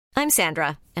I'm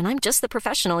Sandra, and I'm just the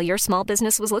professional your small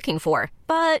business was looking for.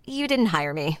 But you didn't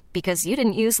hire me because you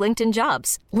didn't use LinkedIn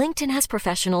Jobs. LinkedIn has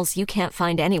professionals you can't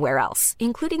find anywhere else,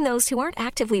 including those who aren't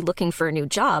actively looking for a new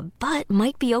job, but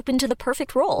might be open to the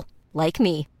perfect role, like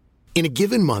me. In a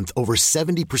given month, over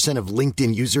 70% of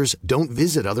LinkedIn users don't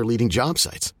visit other leading job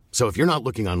sites. So if you're not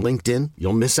looking on LinkedIn,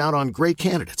 you'll miss out on great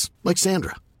candidates like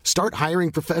Sandra. Start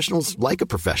hiring professionals like a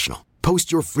professional.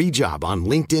 Post your free job on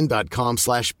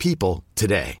linkedin.com/people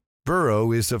today.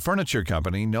 Burrow is a furniture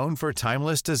company known for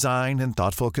timeless design and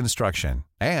thoughtful construction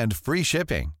and free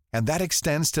shipping, and that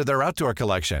extends to their outdoor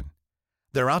collection.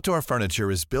 Their outdoor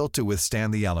furniture is built to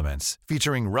withstand the elements,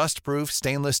 featuring rust-proof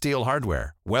stainless steel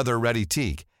hardware, weather-ready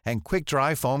teak, and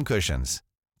quick-dry foam cushions.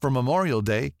 For Memorial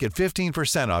Day, get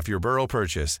 15% off your Burrow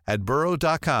purchase at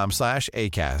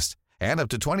burrow.com/ACAST and up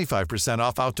to 25%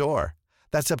 off outdoor.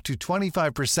 That's up to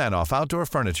 25% off outdoor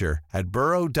furniture at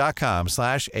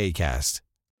burrow.com/ACAST.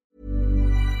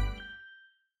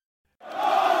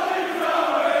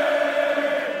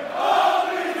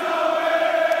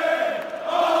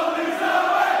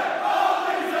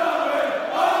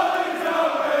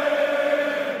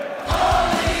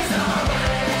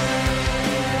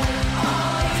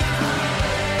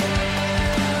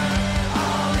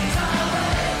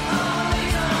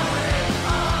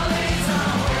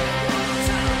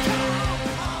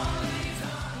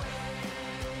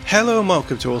 Hello and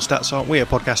welcome to All Stats Aren't We, a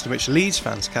podcast in which Leeds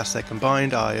fans cast their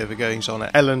combined eye over goings on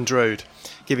at Elland Road,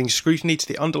 giving scrutiny to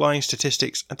the underlying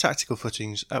statistics and tactical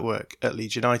footings at work at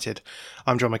Leeds United.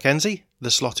 I'm John Mackenzie,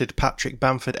 the slotted Patrick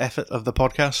Bamford effort of the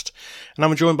podcast, and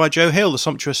I'm joined by Joe Hill, the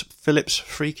sumptuous Phillips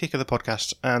free kick of the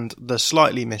podcast, and the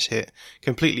slightly mishit,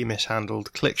 completely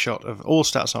mishandled click shot of All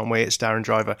Stats Aren't We. It's Darren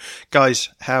Driver. Guys,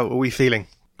 how are we feeling?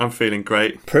 I'm feeling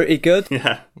great. Pretty good.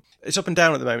 Yeah. It's up and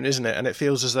down at the moment, isn't it? And it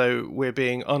feels as though we're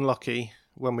being unlucky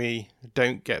when we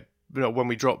when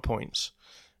we drop points,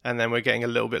 and then we're getting a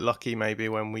little bit lucky maybe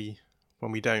when we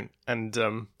don't. And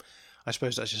I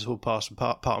suppose that's just all part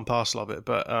and parcel of it.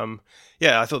 But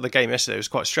yeah, I thought the game yesterday was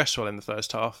quite stressful in the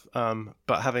first half.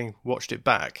 But having watched it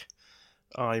back,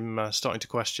 I'm starting to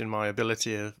question my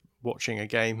ability of watching a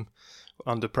game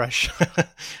under pressure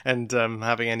and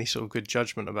having any sort of good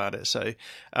judgment about it. So.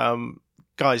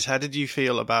 Guys, how did you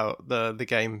feel about the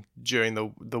game during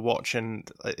the watch? And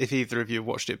if either of you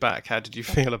watched it back, how did you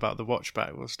feel about the watch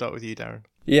back? We'll start with you, Darren.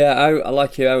 Yeah, I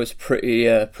like you. I was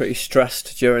pretty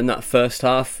stressed during that first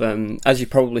half. As you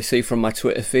probably see from my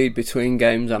Twitter feed, between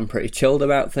games, I'm pretty chilled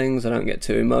about things. I don't get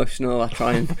too emotional. I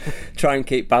try and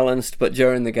keep balanced. But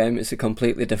during the game, it's a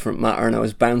completely different matter. And I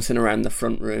was bouncing around the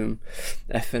front room,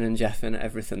 effing and jeffing at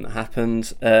everything that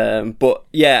happened. But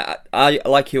yeah, I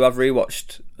like you. I've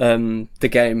rewatched the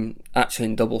game actually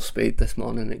in double speed this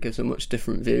morning. It gives a much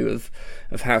different view of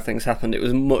how things happened. It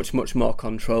was much more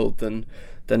controlled than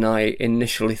I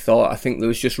initially thought. I think there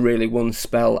was just really one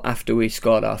spell after we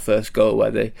scored our first goal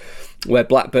where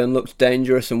Blackburn looked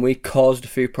dangerous and we caused a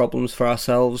few problems for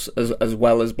ourselves, as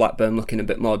well as Blackburn looking a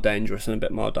bit more dangerous and a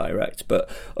bit more direct. But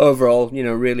overall,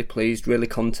 really pleased, really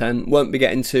content. Won't be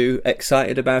getting too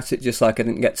excited about it, just like I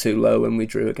didn't get too low when we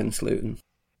drew against Luton.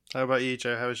 How about you,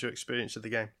 Joe? How was your experience of the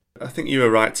game? I think you were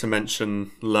right to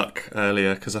mention luck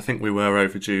earlier, because I think we were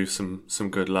overdue some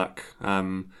good luck.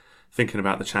 Thinking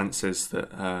about the chances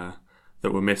that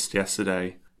were missed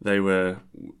yesterday, we were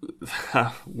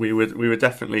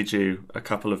definitely due a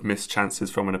couple of missed chances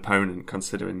from an opponent,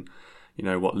 considering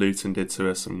what Luton did to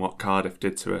us and what Cardiff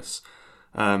did to us.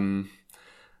 I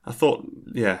thought,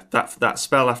 yeah, that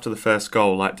spell after the first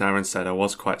goal, like Darren said, I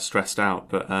was quite stressed out,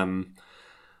 but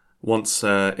once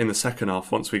in the second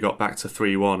half, once we got back to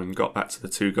 3-1 and got back to the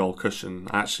 2-goal cushion,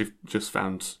 I actually just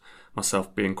found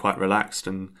myself being quite relaxed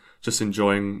and just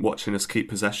enjoying watching us keep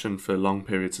possession for long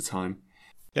periods of time.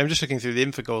 Yeah, I'm just looking through the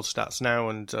Infogol stats now,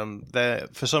 and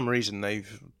for some reason their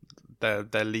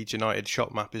Leeds United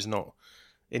shot map is not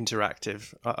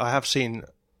interactive. I have seen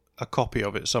a copy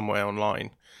of it somewhere online,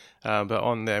 but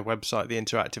on their website the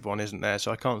interactive one isn't there,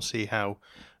 so I can't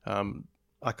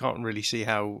really see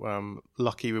how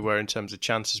lucky we were in terms of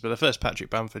chances. But the first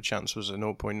Patrick Bamford chance was a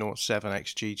 0.07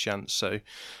 XG chance, so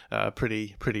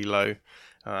pretty low.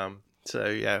 So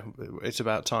yeah, it's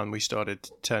about time we started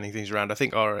turning things around. I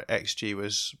think our XG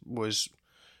was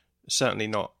certainly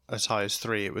not as high as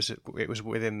 3. It was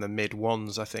within the mid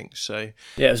ones, I think. So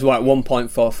yeah, it was like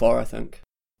 1.44, I think.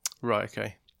 Right.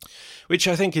 Okay. Which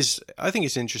I think is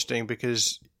interesting,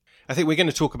 because I think we're going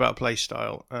to talk about play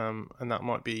style, and that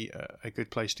might be a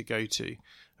good place to go to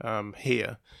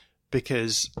here,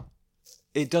 because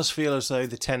it does feel as though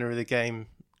the tenor of the game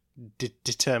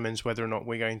determines whether or not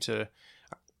we're going to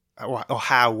or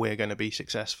how we're going to be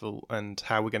successful and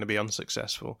how we're going to be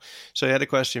unsuccessful. So he had a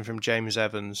question from James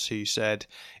Evans, who said,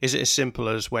 is it as simple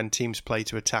as when teams play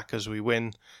to attack us, we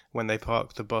win, when they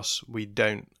park the bus, we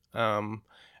don't?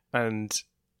 And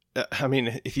I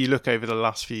mean, if you look over the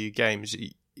last few games,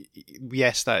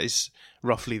 yes, that is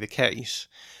roughly the case,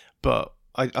 but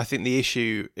I think the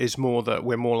issue is more that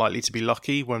we're more likely to be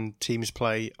lucky when teams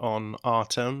play on our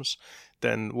terms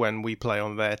than when we play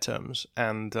on their terms.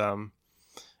 And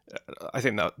I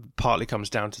think that partly comes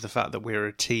down to the fact that we're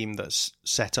a team that's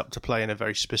set up to play in a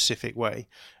very specific way,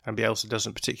 and Bielsa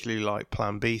doesn't particularly like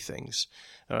Plan B things,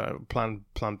 Plan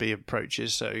B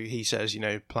approaches. So he says,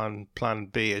 Plan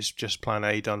B is just Plan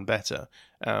A done better.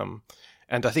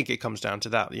 And I think it comes down to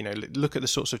that. Look at the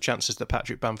sorts of chances that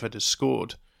Patrick Bamford has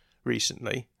scored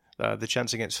recently. The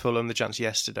chance against Fulham, the chance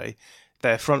yesterday.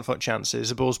 They're front foot chances.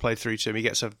 The ball's played through to him. He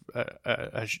gets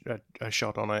a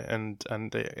shot on it, and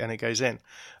it goes in.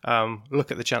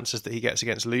 Look at the chances that he gets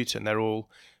against Luton. They're all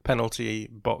penalty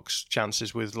box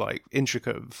chances with like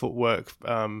intricate footwork,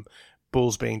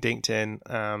 balls being dinked in,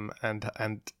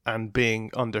 and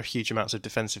being under huge amounts of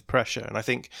defensive pressure. And I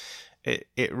think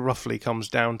it roughly comes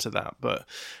down to that. But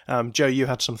Joe, you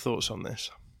had some thoughts on this.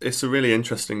 It's a really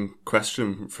interesting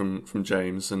question from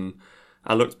James, and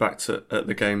I looked back at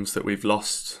the games that we've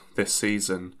lost this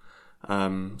season.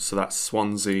 So that's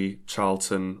Swansea,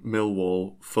 Charlton,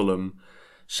 Millwall, Fulham,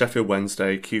 Sheffield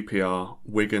Wednesday, QPR,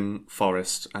 Wigan,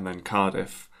 Forest, and then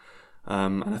Cardiff.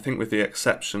 And I think with the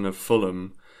exception of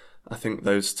Fulham, I think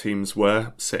those teams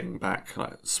were sitting back.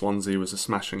 Like Swansea was a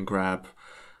smash and grab.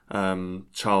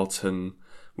 Charlton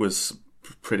was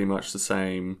pretty much the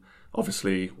same.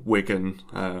 Obviously, Wigan.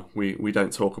 We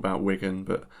don't talk about Wigan,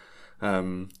 but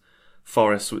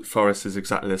Forest is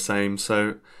exactly the same.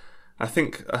 So I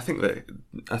think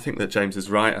that James is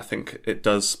right. I think it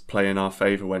does play in our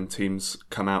favour when teams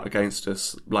come out against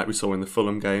us, like we saw in the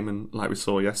Fulham game and like we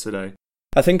saw yesterday.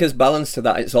 I think as balance to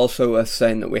that, it's also worth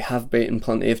saying that we have beaten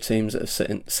plenty of teams that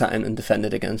have sat in and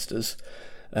defended against us.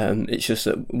 It's just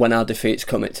that when our defeats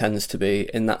come, it tends to be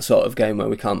in that sort of game where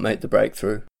we can't make the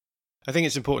breakthrough. I think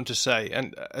it's important to say,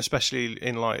 and especially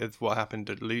in light of what happened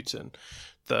at Luton,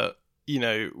 that,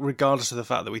 regardless of the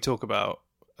fact that we talk about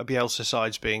Bielsa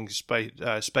sides being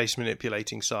space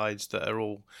manipulating sides that are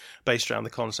all based around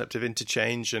the concept of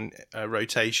interchange and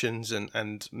rotations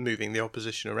and moving the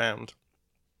opposition around,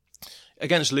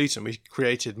 against Luton we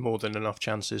created more than enough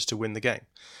chances to win the game.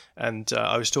 And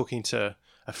I was talking to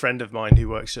a friend of mine who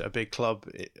works at a big club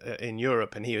in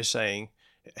Europe, and he was saying,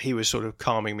 he was sort of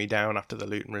calming me down after the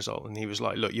Luton result, and he was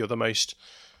like, look, you're the most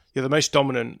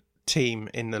dominant team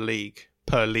in the league,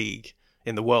 per league,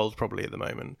 in the world probably at the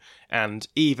moment, and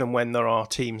even when there are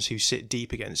teams who sit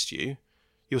deep against you,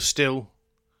 you're still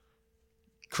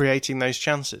creating those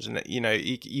chances. And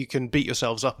you can beat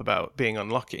yourselves up about being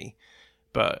unlucky,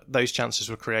 but those chances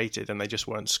were created and they just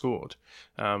weren't scored.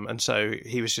 And so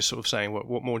he was just sort of saying,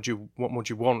 what more do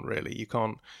you want, really? You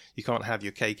can't have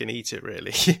your cake and eat it,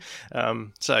 really.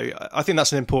 So I think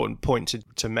that's an important point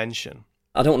to mention.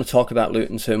 I don't want to talk about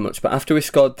Luton too much, but after we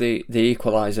scored the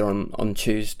equaliser on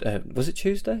Tuesday, was it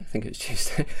Tuesday? I think it was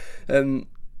Tuesday.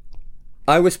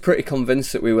 I was pretty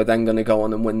convinced that we were then going to go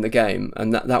on and win the game,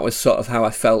 and that was sort of how I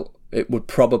felt it would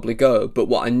probably go. But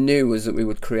what I knew was that we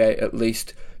would create at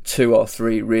least 2 or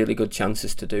 3 really good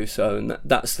chances to do so, and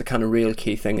that's the kind of real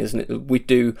key thing, isn't it? We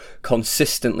do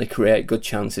consistently create good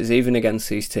chances, even against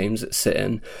these teams that sit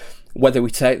in. Whether we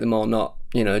take them or not,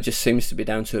 it just seems to be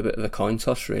down to a bit of a coin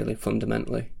toss, really,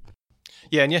 fundamentally.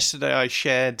 Yeah, and yesterday I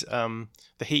shared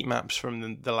the heat maps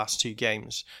from the last 2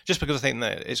 games, just because I think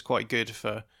that it's quite good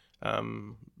for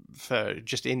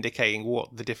just indicating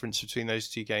what the difference between those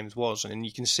 2 games was. And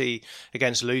you can see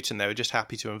against Luton, they were just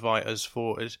happy to invite us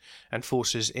forward and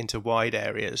force us into wide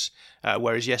areas.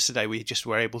 Whereas yesterday, we just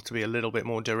were able to be a little bit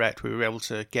more direct. We were able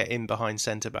to get in behind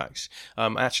centre-backs.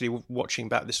 Actually, watching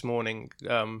back this morning,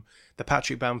 the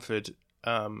Patrick Bamford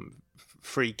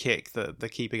free kick that the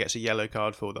keeper gets a yellow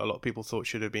card for, that a lot of people thought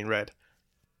should have been red,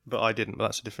 but I didn't, but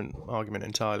that's a different argument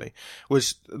entirely,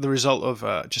 was the result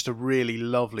of just a really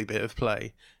lovely bit of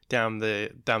play down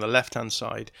the left-hand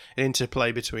side, an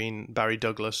interplay between Barry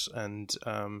Douglas and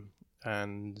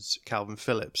Calvin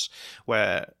Phillips,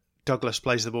 where Douglas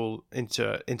plays the ball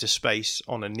into space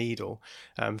on a needle.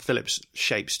 Phillips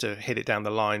shapes to hit it down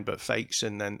the line, but fakes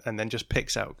and then just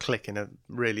picks out Click in a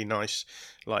really nice,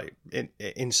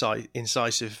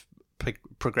 incisive,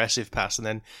 progressive pass, and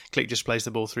then Click just plays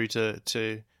the ball through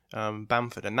to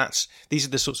Bamford. And these are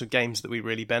the sorts of games that we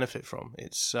really benefit from.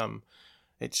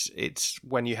 It's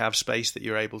when you have space that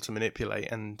you're able to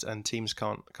manipulate, and teams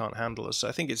can't handle us. So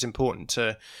I think it's important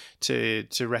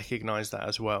to recognise that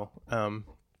as well.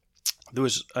 There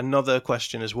was another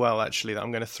question as well, actually, that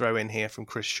I'm going to throw in here from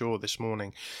Chris Shaw this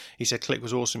morning. He said, Klich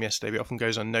was awesome yesterday, but often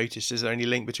goes unnoticed. Is there any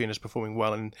link between us performing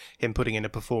well and him putting in a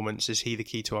performance? Is he the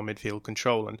key to our midfield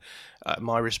control? And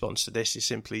my response to this is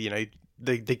simply,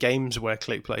 the games where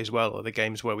Klich plays well are the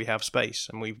games where we have space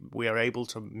and we are able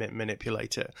to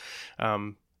manipulate it.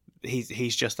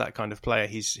 He's just that kind of player.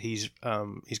 He's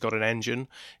got an engine.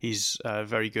 He's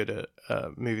very good at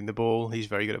moving the ball. He's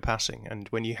very good at passing. And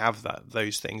when you have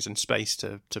those things and space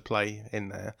to play in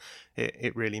there,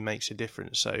 it really makes a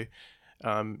difference. So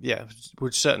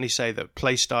would certainly say that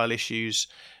play style issues.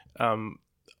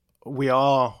 We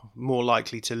are more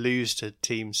likely to lose to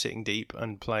teams sitting deep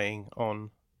and playing on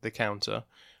the counter,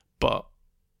 but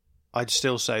I'd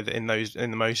still say that in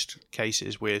the most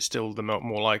cases, we're still the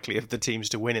more likely of the teams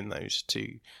to win in those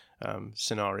two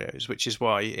scenarios, which is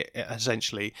why I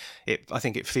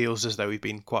think it feels as though we've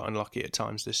been quite unlucky at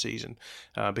times this season,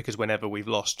 because whenever we've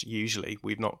lost, usually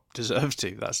we've not deserved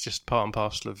to. That's just part and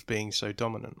parcel of being so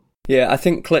dominant. Yeah, I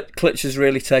think Klich has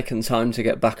really taken time to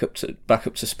get back up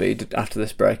to speed after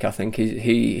this break. I think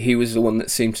he was the one that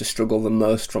seemed to struggle the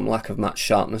most from lack of match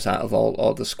sharpness out of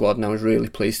all the squad, and I was really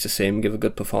pleased to see him give a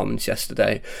good performance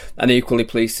yesterday, and equally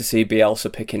pleased to see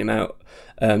Bielsa picking him out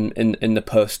in the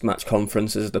post-match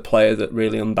conference as the player that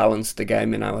really unbalanced the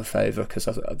game in our favour, because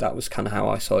that was kind of how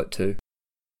I saw it too.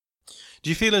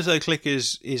 Do you feel as though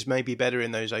Klich is maybe better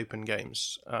in those open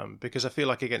games? Because I feel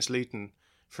like against Luton,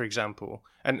 for example,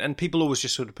 and people always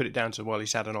just sort of put it down to, well,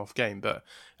 he's had an off game, but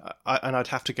I'd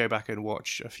have to go back and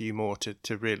watch a few more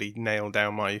to really nail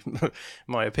down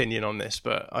my opinion on this,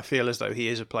 but I feel as though he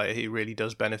is a player who really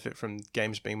does benefit from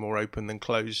games being more open than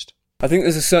closed. I think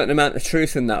there's a certain amount of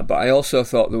truth in that, but I also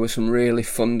thought there were some really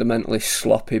fundamentally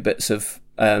sloppy bits of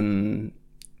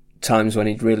times when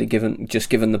he'd really given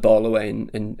the ball away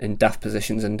in daft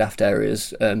positions and daft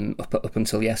areas up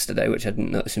until yesterday, which I didn't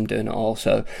notice him doing at all.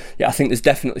 So yeah, I think there's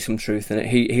definitely some truth in it.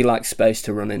 He likes space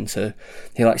to run into.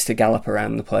 He likes to gallop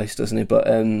around the place, doesn't he?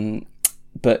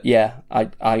 But yeah,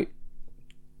 I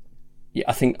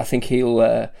think he'll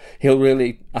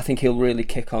really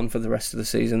kick on for the rest of the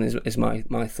season. Is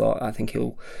my thought. I think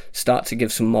he'll start to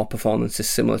give some more performances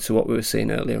similar to what we were seeing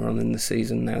earlier on in the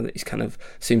season. Now that he's kind of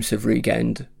seems to have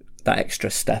regained that extra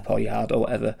step or yard or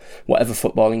whatever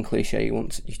footballing cliche you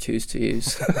choose to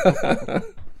use.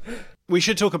 We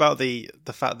should talk about the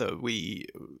fact that we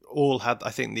all had,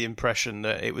 I think, the impression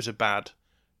that it was a bad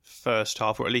first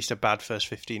half, or at least a bad first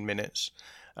 15 minutes.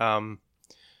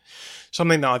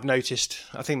 Something that I've noticed,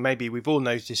 I think maybe we've all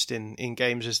noticed in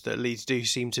games, is that Leeds do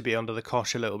seem to be under the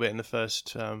cosh a little bit in the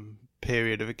first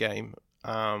period of a game.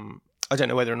 I don't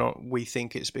know whether or not we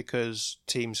think it's because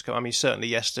teams come. I mean, certainly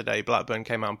yesterday, Blackburn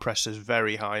came out and pressed us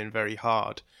very high and very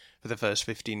hard for the first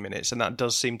 15 minutes, and that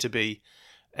does seem to be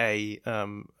a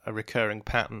recurring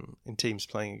pattern in teams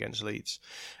playing against Leeds.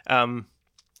 Darren,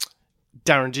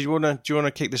 do you want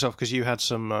to kick this off, because you had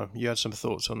some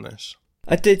thoughts on this?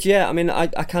 I did, yeah. I mean, I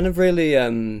kind of really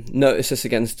noticed this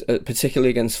particularly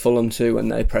against Fulham too, when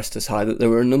they pressed us high, that there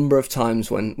were a number of times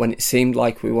when it seemed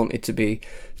like we wanted to be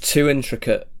too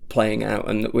intricate playing out,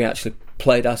 and that we actually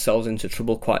played ourselves into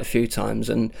trouble quite a few times.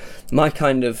 And my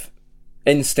kind of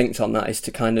instinct on that is to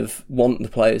kind of want the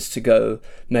players to go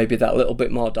maybe that little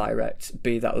bit more direct,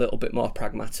 be that little bit more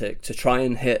pragmatic, to try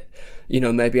and hit,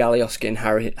 maybe Alioski and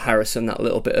Harrison that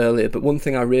little bit earlier. But one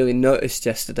thing I really noticed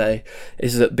yesterday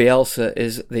is that Bielsa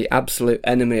is the absolute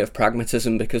enemy of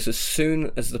pragmatism, because as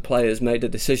soon as the players made a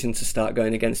decision to start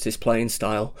going against his playing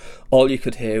style, all you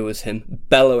could hear was him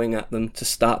bellowing at them to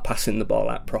start passing the ball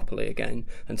out properly again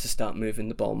and to start moving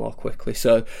the ball more quickly.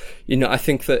 So, I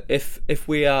think that if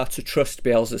we are to trust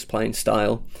Bielsa's playing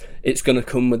style, it's going to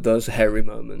come with those hairy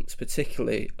moments,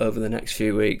 particularly over the next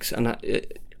few weeks. And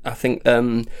I think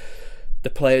the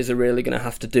players are really going to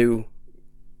have to do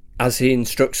as he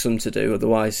instructs them to do,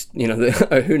 otherwise,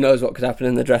 who knows what could happen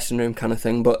in the dressing room kind of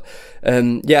thing. But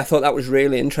I thought that was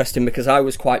really interesting, because I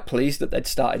was quite pleased that they'd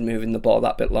started moving the ball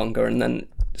that bit longer, and then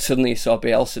suddenly you saw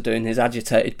Bielsa doing his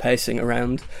agitated pacing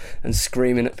around and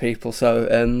screaming at people.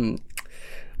 So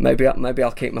maybe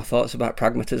I'll keep my thoughts about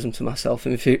pragmatism to myself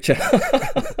in the future.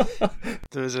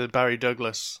 There was a Barry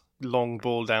Douglas long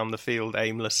ball down the field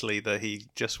aimlessly that he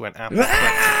just went apoplectic.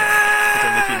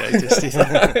 I don't know if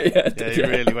you noticed. He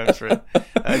really went for it.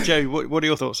 Joe, what are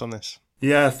your thoughts on this?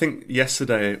 Yeah, I think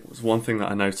yesterday one thing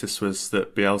that I noticed was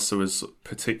that Bielsa was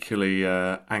particularly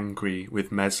angry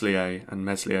with Meslier and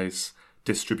Meslier's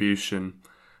distribution.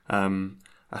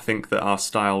 I think that our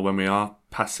style, when we are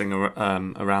passing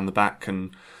around the back,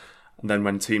 and then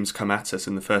when teams come at us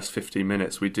in the first 15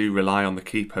 minutes, we do rely on the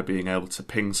keeper being able to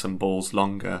ping some balls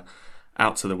longer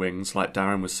out to the wings, like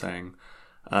Darren was saying.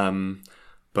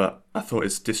 But I thought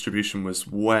his distribution was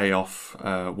way off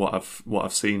what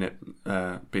I've seen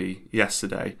it be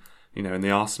yesterday. You know, in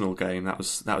the Arsenal game, that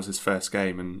was his first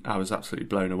game, and I was absolutely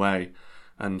blown away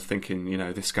and thinking, you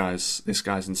know, this guy's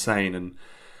insane. And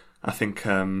I think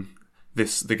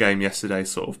the game yesterday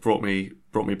sort of brought me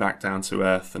back down to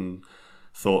earth, and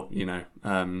thought, you know,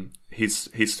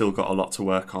 he's still got a lot to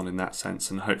work on in that sense,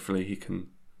 and hopefully he can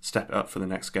step it up for the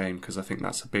next game, because I think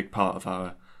that's a big part of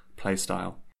our play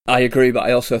style. I agree, but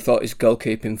I also thought his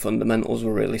goalkeeping fundamentals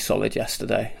were really solid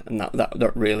yesterday, and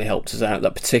that really helped us out.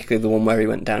 That particularly the one where he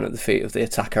went down at the feet of the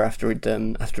attacker after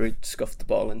he'd scuffed the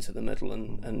ball into the middle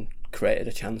and created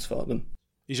a chance for them.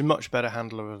 He's a much better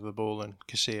handler of the ball than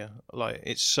Casilla. Like,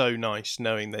 it's so nice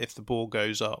knowing that if the ball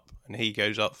goes up and he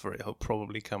goes up for it, he'll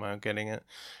probably come out getting it,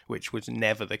 which was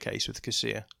never the case with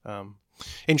Casilla.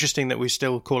 Interesting that we're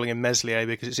still calling him Meslier,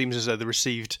 because it seems as though the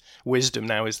received wisdom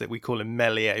now is that we call him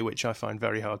Meslier, which I find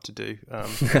very hard to do.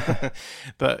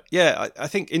 But yeah, I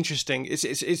think interesting.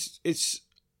 It's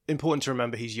important to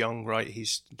remember he's young, right?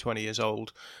 He's 20 years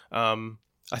old.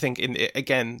 I think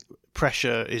again,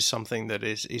 pressure is something that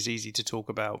is easy to talk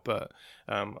about, but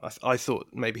I thought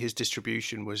maybe his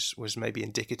distribution was maybe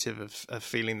indicative of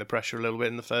feeling the pressure a little bit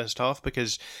in the first half,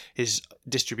 because his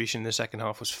distribution in the second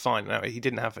half was fine. Now, he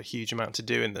didn't have a huge amount to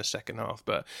do in the second half,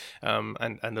 but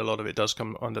and a lot of it does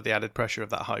come under the added pressure of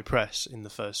that high press in the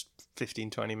first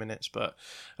 15-20 minutes. But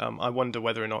I wonder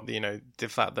whether or not the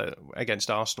fact that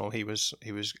against Arsenal he was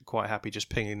quite happy just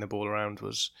pinging the ball around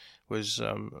was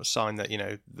a sign that, you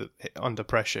know, that under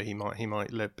pressure he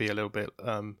might be a little bit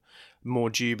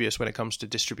more dubious when it comes to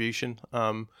distribution.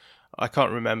 I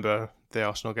can't remember the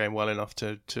Arsenal game well enough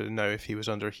to know if he was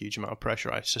under a huge amount of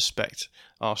pressure. I suspect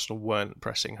Arsenal weren't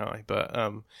pressing high, but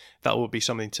that will be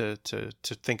something to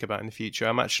think about in the future.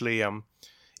 I'm actually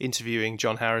interviewing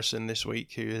John Harrison this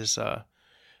week, who is a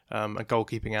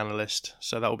goalkeeping analyst,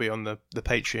 so that will be on the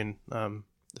Patreon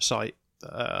site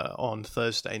on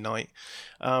Thursday night,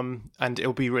 and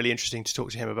it'll be really interesting to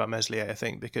talk to him about Meslier, I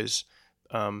think, because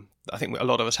I think a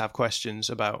lot of us have questions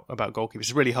about goalkeepers.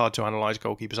 It's really hard to analyse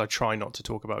goalkeepers. I try not to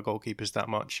talk about goalkeepers that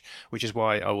much, which is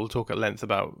why I will talk at length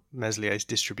about Meslier's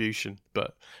distribution,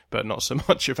 but not so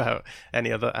much about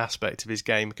any other aspect of his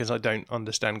game, because I don't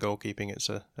understand goalkeeping.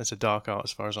 It's a dark art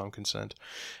as far as I'm concerned.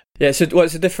 Yeah, it's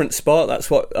a different sport.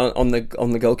 That's what on the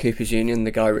goalkeepers union,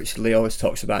 the guy Richard Lee always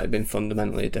talks about it being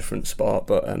fundamentally a different sport.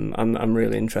 But I'm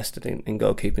really interested in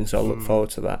goalkeeping, so I look forward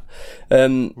to that.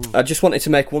 I just wanted to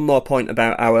make one more point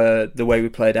about the way we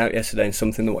played out yesterday, and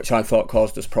something which I thought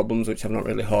caused us problems, which I've not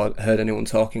really heard anyone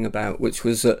talking about, which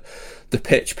was that the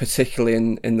pitch,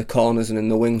 particularly in the corners and in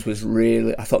the wings, was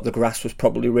really, I thought the grass was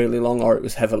probably really long, or it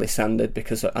was heavily sanded,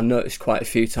 because I noticed quite a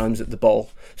few times that the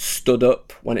ball stood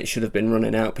up when it should have been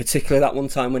running out, particularly that one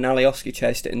time when Alioski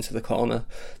chased it into the corner.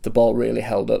 The ball really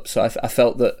held up, so I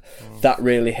felt that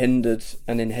really hindered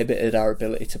and inhibited our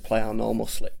ability to play our normal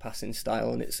slick passing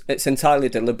style, and it's entirely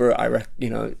deliberate.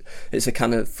 It's a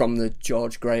kind of from the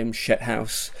George Graham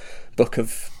shithouse book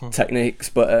of techniques,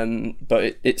 but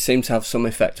it seemed to have some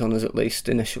effect on us, at least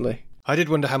initially. I did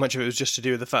wonder how much of it was just to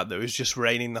do with the fact that it was just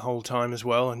raining the whole time as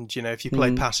well, and you know, if you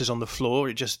play passes on the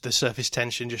floor, the surface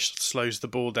tension just slows the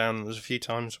ball down. There's a few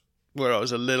times where I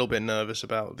was a little bit nervous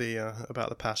about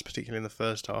the pass, particularly in the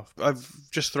first half. I've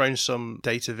just thrown some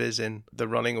data viz in the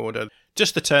running order.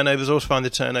 Just the turnovers. I also find the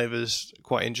turnovers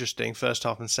quite interesting, first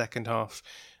half and second half.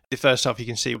 The first half, you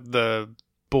can see the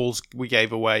balls we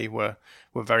gave away were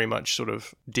very much sort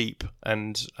of deep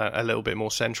and a little bit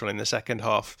more central. In the second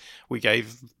half, we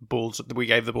gave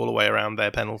the ball away around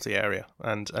their penalty area,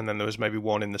 and then there was maybe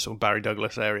one in the sort of Barry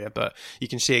Douglas area. But you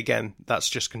can see again, that's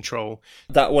just control.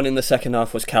 That one in the second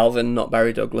half was Calvin, not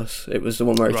Barry Douglas. It was the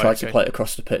one where he tried to play it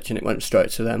across the pitch and it went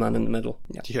straight to their man in the middle.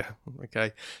 Yeah.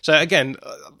 Okay. So again,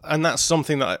 and that's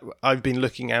something that I've been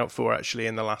looking out for actually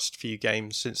in the last few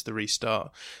games since the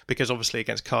restart, because obviously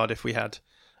against Cardiff we had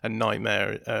a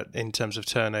nightmare in terms of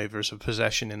turnovers of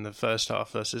possession in the first half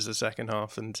versus the second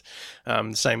half, and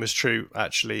the same was true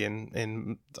actually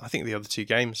in I think the other two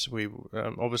games. We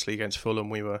obviously against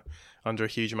Fulham we were under a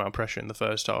huge amount of pressure in the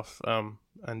first half,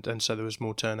 and so there was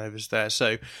more turnovers there.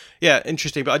 So yeah,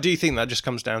 interesting. But I do think that just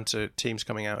comes down to teams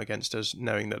coming out against us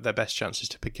knowing that their best chance is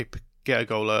to get a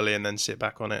goal early and then sit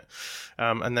back on it,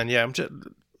 and then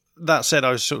that said, I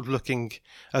was looking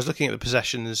at the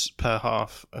possessions per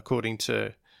half according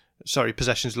to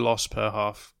possessions lost per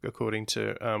half, according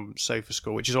to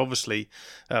SofaScore, which is obviously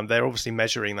they're obviously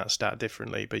measuring that stat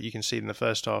differently. But you can see in the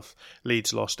first half,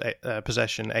 Leeds lost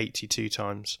possession 82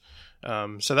 times.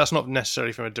 So that's not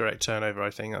necessarily from a direct turnover.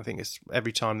 I think it's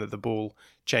every time that the ball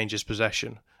changes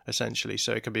possession, essentially.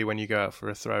 So it could be when you go out for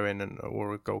a throw in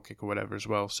or a goal kick or whatever as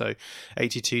well. So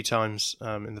 82 times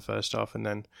in the first half, and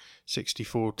then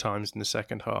 64 times in the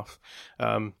second half.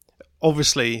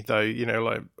 Obviously, though,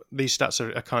 like these stats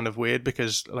are kind of weird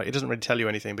because like it doesn't really tell you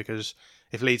anything, because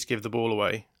if Leeds give the ball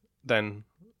away, then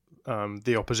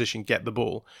the opposition get the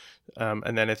ball,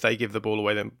 and then if they give the ball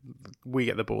away, then we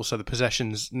get the ball. So the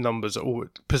possession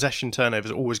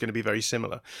turnovers are always going to be very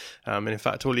similar. And in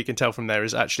fact, all you can tell from there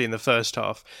is actually in the first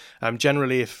half,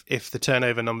 generally if the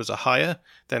turnover numbers are higher,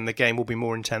 then the game will be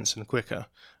more intense and quicker.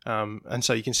 And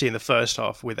so you can see in the first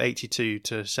half with 82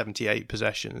 to 78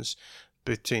 possessions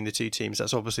between the two teams,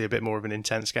 that's obviously a bit more of an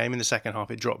intense game. In the second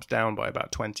half, it drops down by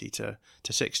about 20 to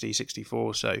 60,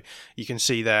 64. So you can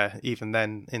see there, even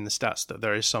then in the stats, that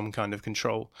there is some kind of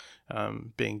control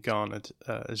being garnered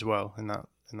as well in that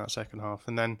second half.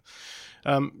 And then,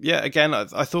 again,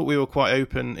 I thought we were quite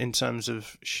open in terms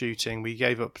of shooting. We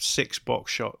gave up 6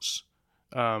 box shots,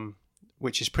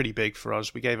 which is pretty big for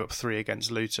us. We gave up 3 against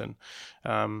Luton.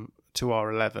 To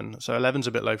our 11. So 11's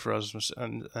a bit low for us,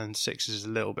 and 6 is a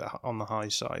little bit on the high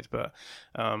side. But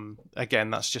again,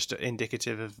 that's just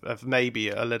indicative of maybe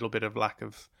a little bit of lack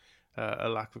of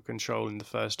control in the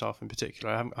first half in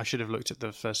particular. I should have looked at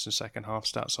the first and second half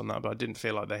stats on that, but I didn't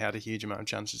feel like they had a huge amount of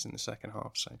chances in the second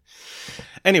half. So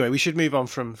anyway, we should move on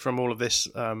from all of this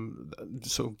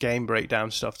sort of game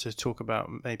breakdown stuff to talk about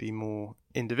maybe more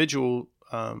individual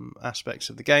aspects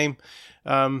of the game.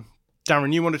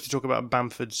 Darren, you wanted to talk about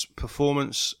Bamford's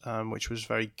performance, which was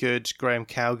very good. Graham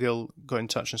Cowgill got in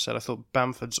touch and said, I thought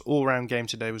Bamford's all-round game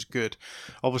today was good.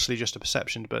 Obviously just a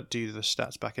perception, but do the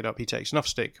stats back it up? He takes enough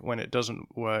stick when it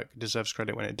doesn't work, deserves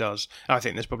credit when it does. I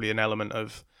think there's probably an element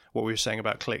of what we were saying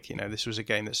about Klich. This was a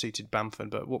game that suited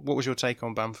Bamford, but what was your take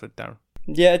on Bamford, Darren?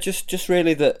 Yeah, just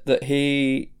really that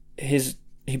he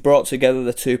brought together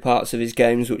the two parts of his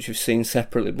games which we've seen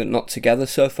separately but not together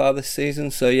so far this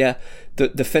season. So yeah,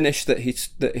 the finish that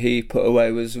he put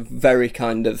away was very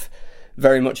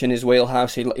much in his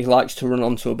wheelhouse. He likes to run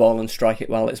onto a ball and strike it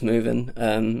while it's moving,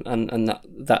 and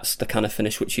that's the kind of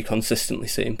finish which you consistently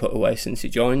see him put away since he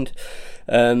joined.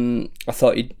 I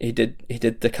thought he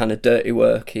did the kind of dirty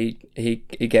work. He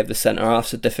gave the centre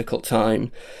halves a difficult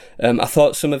time. I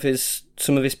thought some of his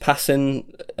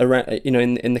passing around,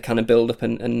 in the kind of build up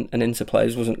and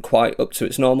interplays wasn't quite up to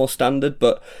its normal standard,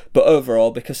 but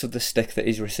overall, because of the stick that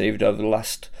he's received over the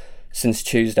last since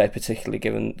Tuesday, particularly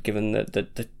given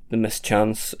the missed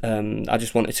chance, I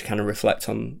just wanted to kind of reflect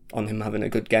on him having a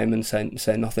good game and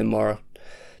say nothing more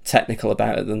technical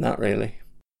about it than that, really.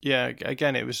 Yeah,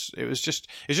 again, it was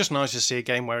just nice to see a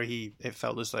game where it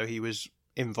felt as though he was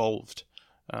involved.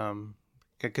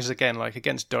 Because again, like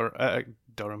against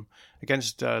Durham,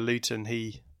 against Luton,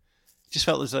 he just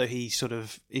felt as though he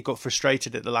got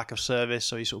frustrated at the lack of service,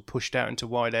 so he sort of pushed out into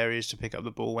wide areas to pick up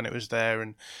the ball when it was there,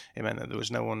 and it meant that there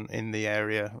was no one in the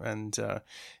area. And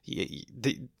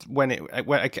when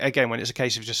it's a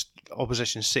case of just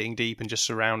opposition sitting deep and just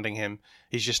surrounding him,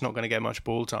 he's just not going to get much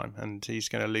ball time, and he's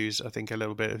going to lose, I think, a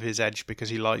little bit of his edge because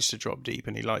he likes to drop deep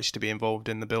and he likes to be involved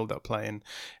in the build-up play. And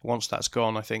once that's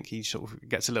gone, I think he sort of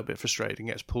gets a little bit frustrated and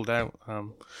gets pulled out.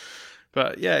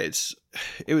 But yeah,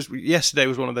 yesterday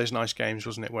was one of those nice games,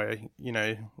 wasn't it, where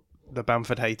the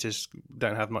Bamford haters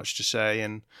don't have much to say,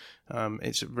 and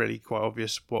it's really quite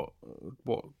obvious what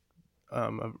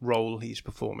role he's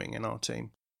performing in our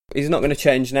team. He's not going to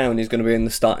change now, and he's going to be in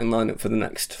the starting lineup for the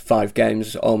next 5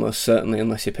 games, almost certainly,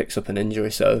 unless he picks up an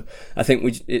injury. So I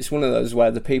think it's one of those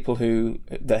where the people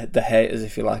the haters,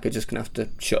 if you like, are just going to have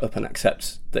to shut up and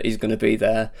accept that he's going to be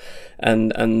there,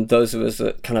 and those of us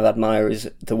that kind of admire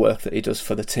the work that he does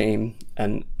for the team,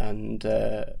 and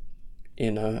are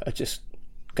just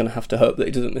going to have to hope that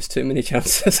he doesn't miss too many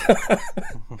chances.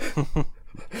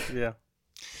 Yeah.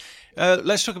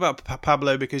 Let's talk about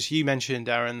Pablo, because you mentioned,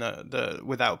 Darren, that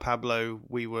without Pablo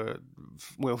we were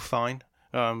fine.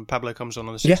 Pablo comes on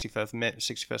the 61st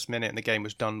minute, and the game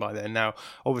was done by then. Now,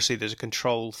 obviously, there's a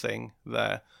control thing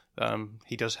there.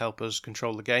 He does help us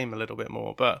control the game a little bit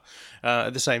more, but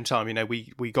at the same time,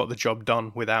 we got the job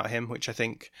done without him, which I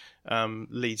think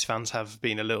Leeds fans have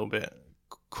been a little bit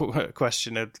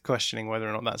questioning whether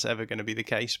or not that's ever going to be the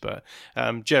case. But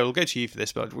Joe, we'll go to you for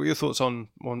this. But what were your thoughts on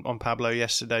Pablo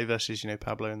yesterday versus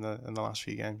Pablo in the last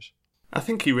few games? I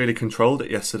think he really controlled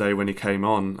it yesterday when he came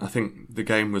on. I think the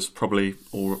game was probably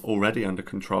already under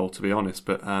control, to be honest.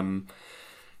 But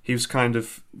he was kind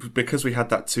of, because we had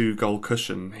that 2-goal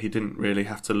cushion, he didn't really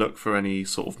have to look for any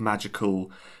sort of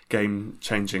magical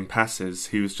game-changing passes.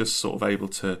 He was just sort of able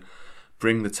to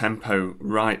bring the tempo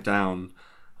right down,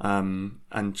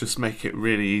 and just make it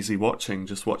really easy watching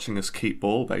us keep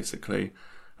ball, basically.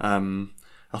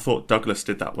 I thought Douglas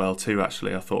did that well too,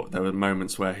 actually. I thought there were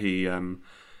moments where he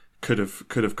could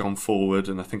have gone forward,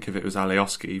 and I think if it was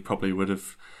Alioski, he probably would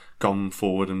have gone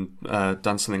forward and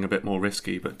done something a bit more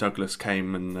risky, but Douglas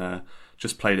came and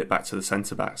just played it back to the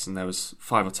centre-backs, and there was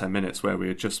 5 or 10 minutes where we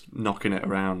were just knocking it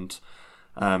around,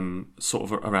 sort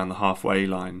of around the halfway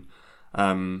line.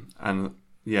 And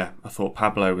yeah, I thought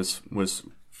Pablo was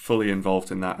fully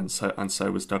involved in that, and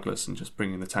so was Douglas, and just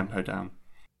bringing the tempo down.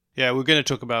 Yeah, we're going to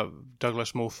talk about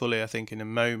Douglas more fully, I think, in a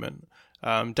moment.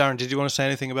 Darren, did you want to say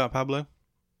anything about Pablo?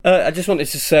 I just wanted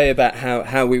to say about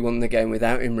how we won the game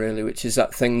without him, really, which is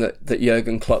that thing that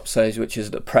Jurgen Klopp says, which is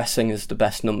that pressing is the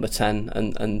best number 10,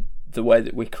 and the way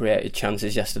that we created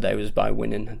chances yesterday was by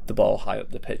winning the ball high up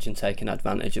the pitch and taking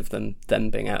advantage of them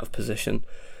being out of position.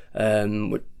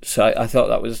 So I thought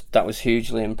that was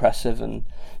hugely impressive, and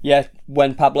yeah,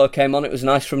 when Pablo came on, it was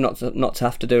nice for him not to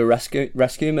have to do a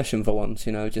rescue mission for once.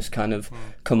 Just kind of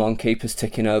come on, keep us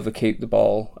ticking over, keep the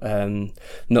ball,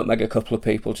 nutmeg a couple of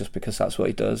people just because that's what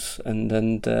he does,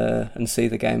 and see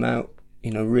the game out,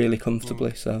 really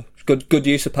comfortably. So good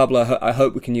use of Pablo. I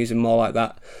hope we can use him more like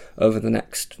that over the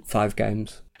next 5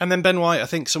 games. And then Ben White, I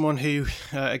think someone who,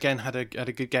 again, had a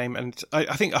good game. And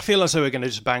I feel as though we're going to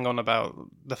just bang on about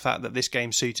the fact that this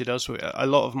game suited us. A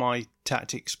lot of my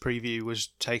tactics preview was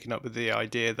taken up with the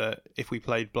idea that if we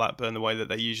played Blackburn the way that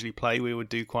they usually play, we would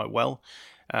do quite well.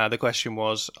 The question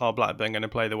was, are Blackburn going to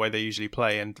play the way they usually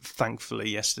play? And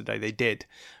thankfully, yesterday they did.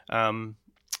 And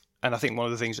I think one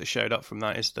of the things that showed up from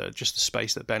that is just the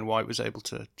space that Ben White was able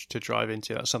to drive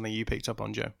into. That's something you picked up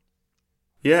on, Joe.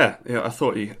 Yeah, I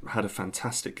thought he had a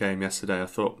fantastic game yesterday. I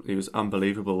thought he was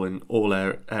unbelievable in all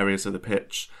areas of the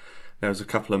pitch. There was a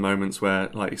couple of moments where,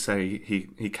 like you say,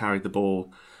 he carried the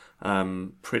ball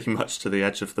pretty much to the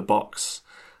edge of the box,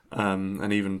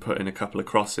 and even put in a couple of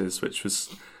crosses, which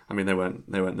was, they weren't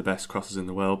the best crosses in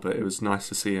the world, but it was nice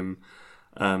to see him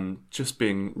just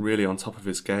being really on top of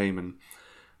his game. And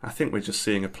I think we're just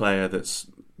seeing a player that's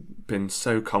been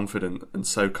so confident and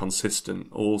so consistent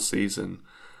all season.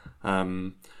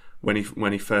 When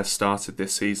he first started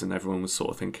this season, everyone was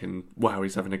sort of thinking, wow,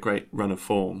 he's having a great run of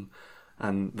form,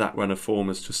 and that run of form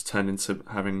has just turned into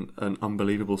having an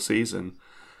unbelievable season.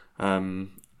 I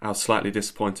was slightly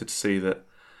disappointed to see that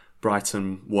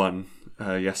Brighton won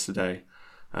yesterday,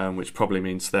 which probably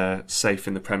means they're safe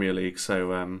in the Premier League,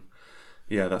 so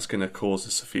that's going to cause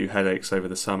us a few headaches over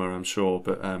the summer, I'm sure,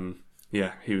 but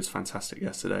he was fantastic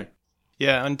yesterday.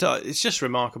 Yeah, and it's just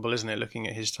remarkable, isn't it, looking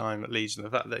at his time at Leeds and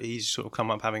the fact that he's sort of come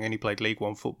up having only played League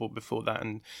One football before that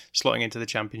and slotting into the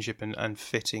Championship and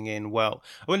fitting in well.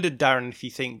 I wondered, Darren, if you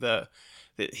think that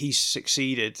he's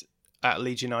succeeded at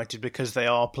Leeds United because they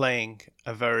are playing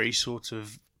a very sort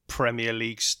of Premier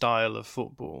League style of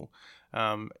football.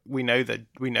 We know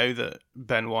that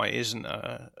Ben White isn't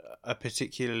a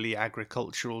particularly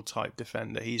agricultural type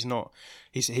defender. He's not.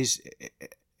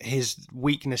 His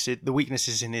weaknesses, the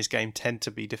weaknesses in his game tend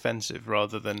to be defensive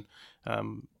rather than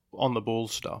on the ball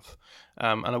stuff.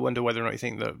 And I wonder whether or not you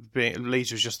think that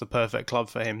Leeds was just the perfect club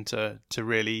for him to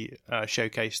really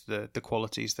showcase the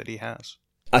qualities that he has.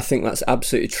 I think that's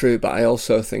absolutely true, but I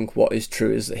also think what is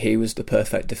true is that he was the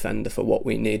perfect defender for what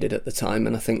we needed at the time,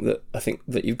 and I think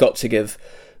that you've got to give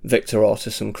Victor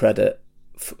Orta some credit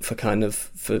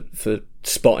for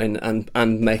spotting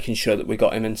and making sure that we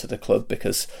got him into the club,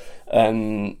 because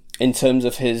in terms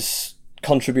of his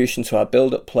contribution to our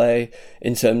build-up play,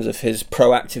 in terms of his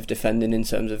proactive defending, in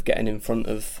terms of getting in front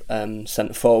of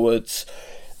centre forwards,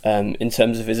 in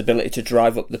terms of his ability to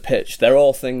drive up the pitch, they're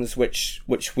all things which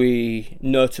we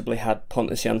notably had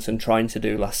Pontus Jansson trying to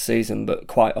do last season, but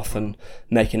quite often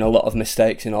making a lot of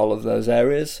mistakes in all of those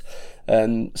areas.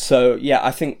 So yeah,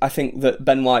 I think that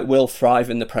Ben White will thrive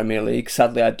in the Premier League.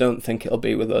 Sadly, I don't think it'll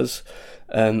be with us,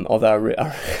 although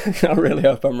I really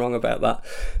hope I'm wrong about that.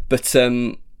 But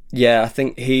I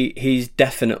think he's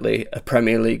definitely a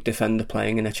Premier League defender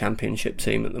playing in a Championship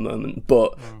team at the moment,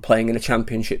 but playing in a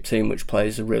Championship team which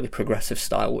plays a really progressive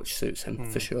style which suits him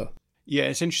for sure. Yeah,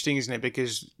 it's interesting, isn't it?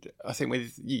 Because I think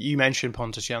you mentioned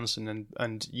Pontus Jansson,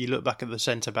 and you look back at the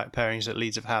centre-back pairings that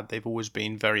Leeds have had, they've always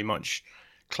been very much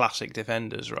classic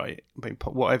defenders, right? I mean,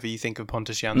 whatever you think of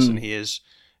Pontus Jansson, he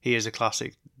is a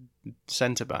classic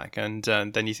centre-back. And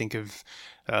then you think of,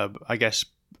 I guess,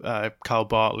 Kyle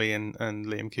Bartley and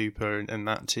Liam Cooper and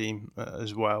that team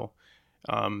as well.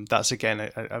 That's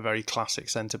again a very classic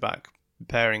centre back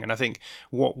pairing. And I think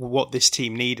what this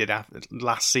team needed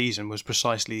last season was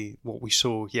precisely what we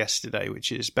saw yesterday,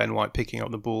 which is Ben White picking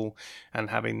up the ball and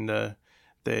having the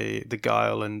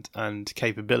guile and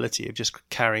capability of just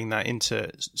carrying that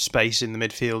into space in the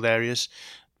midfield areas.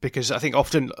 Because I think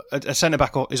often a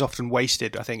centre-back is often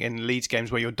wasted, I think, in Leeds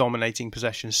games where you're dominating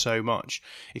possession so much.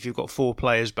 If you've got 4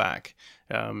 players back,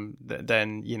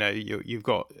 then you've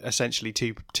got essentially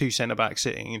two centre-backs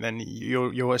sitting, and then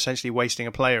you're essentially wasting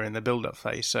a player in the build-up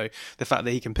phase. So the fact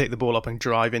that he can pick the ball up and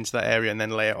drive into that area and then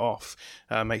lay it off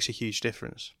makes a huge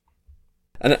difference.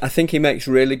 And I think he makes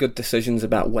really good decisions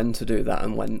about when to do that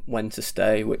and when to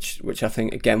stay, which I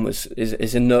think again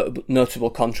is a notable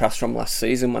contrast from last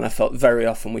season, when I felt very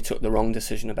often we took the wrong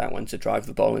decision about when to drive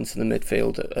the ball into the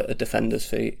midfield at a defender's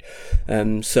feet.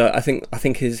 So I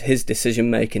think his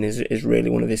decision making is really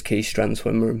one of his key strengths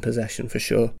when we're in possession, for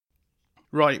sure.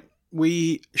 Right,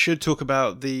 we should talk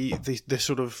about the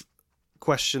sort of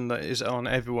question that is on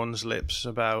everyone's lips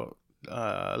about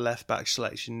left back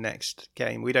selection next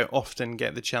game. We don't often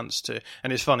get the chance to,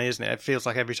 and it's funny, isn't it? It feels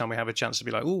like every time we have a chance to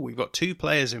be like, oh, we've got 2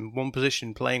 players in one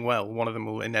position playing well, one of them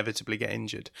will inevitably get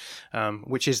injured,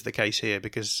 which is the case here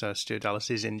because Stuart Dallas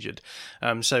is injured.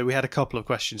 So we had a couple of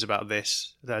questions about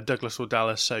this, Douglas or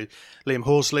Dallas. So Liam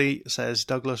Horsley says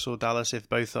Douglas or Dallas if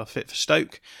both are fit for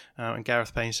Stoke, and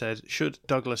Gareth Payne said, should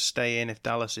Douglas stay in if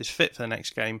Dallas is fit for the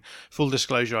next game? Full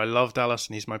disclosure, I love Dallas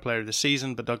and he's my player of the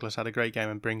season, but Douglas had a great game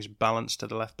and brings balance to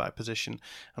the left back position,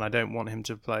 and I don't want him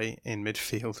to play in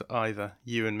midfield either.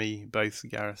 You and me both,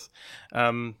 Gareth.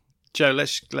 Joe,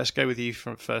 let's go with you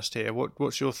from first here.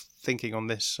 What's your thinking on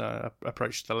this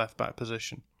approach to the left back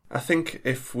position? I think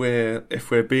if we're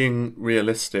being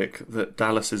realistic, that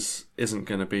Dallas isn't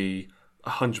going to be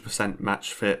 100%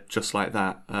 match fit just like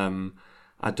that.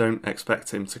 I don't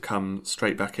expect him to come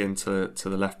straight back into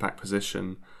the left back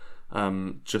position.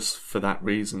 Just for that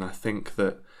reason, I think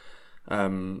that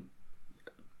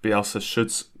Bielsa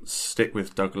should stick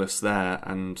with Douglas there,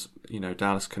 and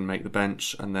Dallas can make the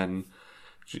bench and then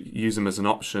use him as an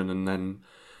option. And then,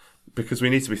 because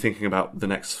we need to be thinking about the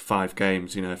next 5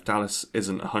 games, if Dallas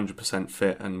isn't 100%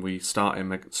 fit and we start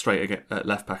him straight at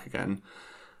left back again,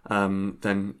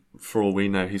 then for all we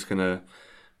know he's going to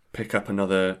pick up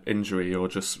another injury or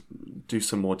just do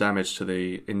some more damage to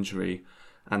the injury,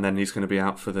 and then he's going to be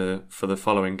out for the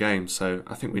following game. So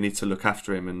I think we need to look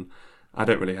after him, and I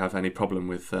don't really have any problem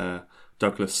with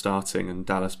Douglas starting and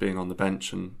Dallas being on the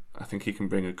bench, and I think he can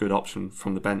bring a good option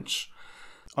from the bench.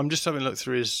 I'm just having a look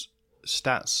through his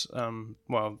stats,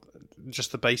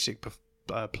 just the basic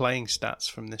playing stats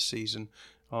from this season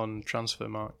on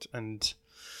Transfermarkt, and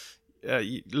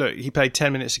look, he played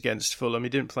 10 minutes against Fulham, he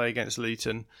didn't play against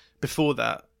Luton. Before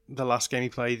that, the last game he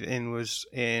played in was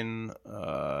in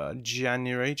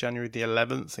January the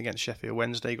 11th against Sheffield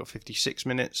Wednesday. He got 56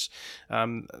 minutes.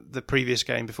 The previous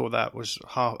game before that was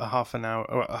half an hour,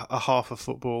 or a half of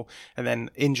football, and then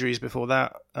injuries before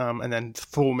that, and then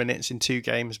 4 minutes in 2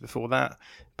 games before that,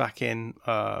 back in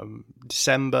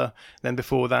December. Then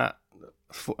before that,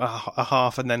 a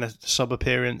half and then a sub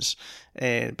appearance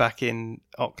back in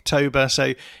October.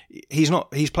 So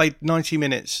he's played 90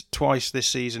 minutes twice this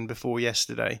season before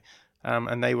yesterday,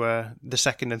 and they were the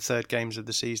second and third games of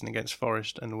the season against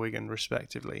Forest and Wigan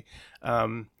respectively.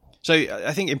 So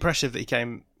I think impressive that he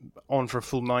came on for a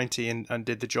full 90 and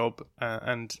did the job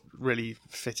and really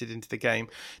fitted into the game.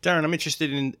 Darren, I'm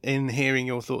interested in hearing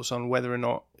your thoughts on whether or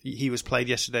not he was played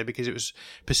yesterday because it was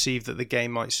perceived that the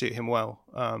game might suit him well,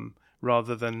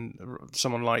 rather than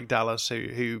someone like Dallas,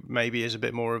 who maybe is a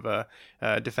bit more of a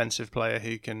defensive player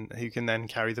who can then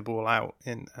carry the ball out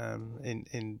in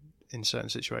certain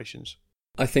situations.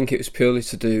 I think it was purely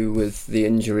to do with the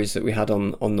injuries that we had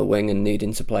on the wing and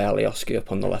needing to play Alioski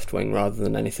up on the left wing rather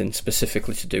than anything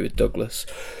specifically to do with Douglas.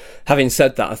 Having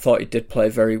said that, I thought he did play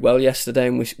very well yesterday,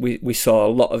 and we saw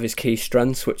a lot of his key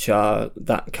strengths, which are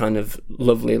that kind of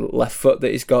lovely left foot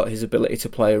that he's got, his ability to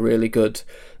play a really good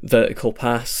vertical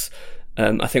pass.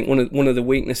 I think one of the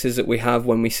weaknesses that we have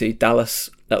when we see Dallas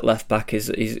at left back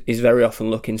is he's very often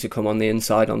looking to come on the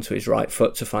inside onto his right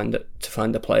foot to find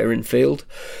a player in field,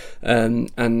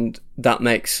 and that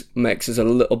makes us a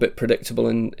little bit predictable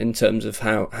in terms of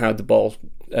how the ball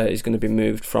is going to be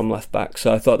moved from left back.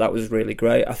 So I thought that was really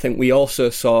great. I think we also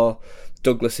saw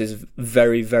Douglas's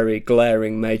very, very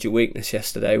glaring major weakness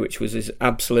yesterday, which was his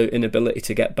absolute inability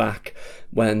to get back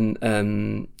when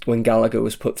Gallagher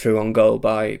was put through on goal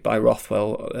by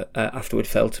Rothwell after we'd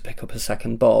failed to pick up a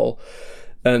second ball.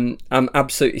 I'm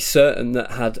absolutely certain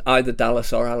that had either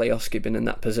Dallas or Alioski been in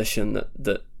that position,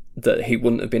 that he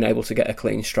wouldn't have been able to get a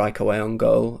clean strike away on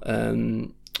goal.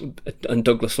 and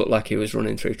Douglas looked like he was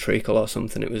running through treacle or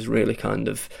something. It was really kind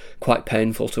of quite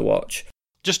painful to watch.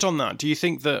 Just on that, do you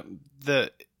think that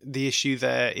the issue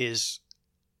there is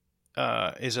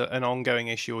an ongoing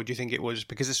issue, or do you think it was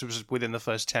because this was within the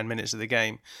first 10 minutes of the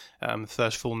game, the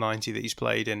first full 90 that he's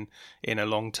played in a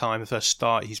long time, the first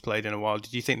start he's played in a while?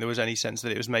 Did you think there was any sense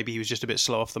that it was maybe he was just a bit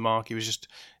slow off the mark? He was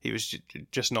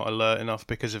just not alert enough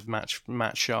because of match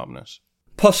sharpness?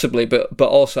 Possibly, but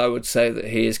also I would say that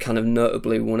he is kind of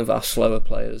notably one of our slower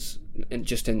players, in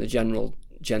the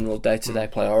general day-to-day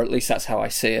play, or at least that's how I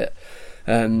see it.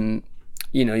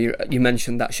 You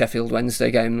mentioned that Sheffield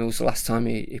Wednesday game. It was the last time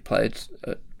he played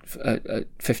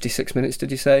 56 minutes,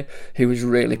 did you say? He was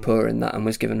really poor in that and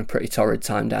was given a pretty torrid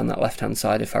time down that left-hand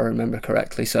side, if I remember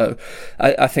correctly. So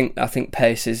I think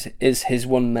pace is his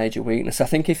one major weakness. I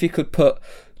think if you could put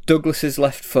Douglas's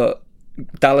left foot,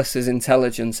 Dallas's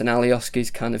intelligence and Alioski's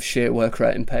kind of sheer work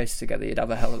rate and pace together, you'd have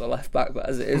a hell of a left back. But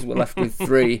as it is, we're left with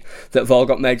three that have all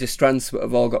got major strengths but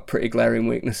have all got pretty glaring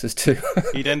weaknesses too.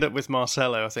 You'd end up with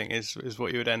Marcelo, I think, is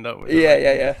what you would end up with.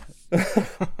 Yeah.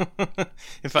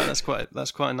 In fact, that's quite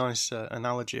a nice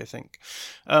analogy, I think.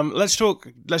 Let's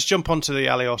jump onto the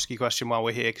Alioski question while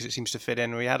we're here, because it seems to fit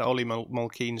in. We had Ollie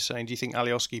Mulkeen saying, do you think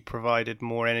Alioski provided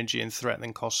more energy and threat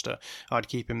than Costa? I'd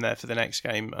keep him there for the next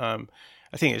game.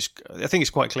 I think it's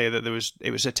quite clear that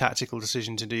it was a tactical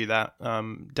decision to do that.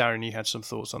 Darren, you had some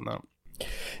thoughts on that.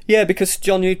 Yeah, because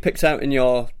John, you'd picked out in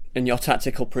your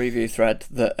tactical preview thread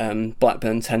that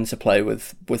Blackburn tend to play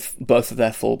with both of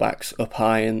their fullbacks up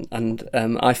high, and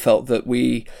I felt that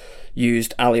we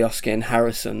used Alioski and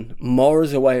Harrison more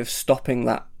as a way of stopping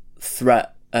that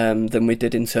threat than we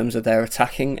did in terms of their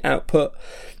attacking output.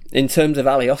 In terms of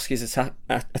Alioski's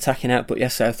attacking output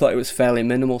yesterday, I thought it was fairly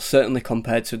minimal, certainly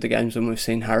compared to the games when we've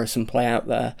seen Harrison play out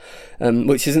there,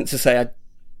 which isn't to say I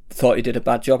thought he did a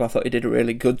bad job. I thought he did a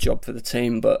really good job for the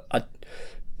team, but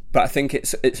I think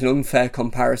it's an unfair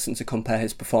comparison to compare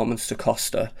his performance to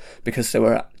Costa, because they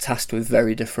were tasked with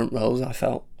very different roles, I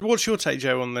felt. What's your take,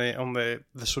 Joe, on the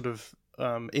sort of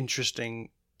interesting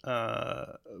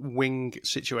wing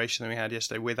situation that we had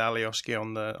yesterday with Alioski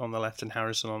on the left and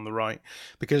Harrison on the right?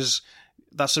 Because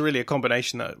that's really a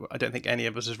combination that I don't think any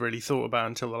of us has really thought about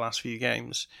until the last few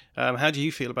games. How do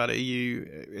you feel about it?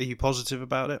 Are you positive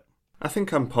about it? I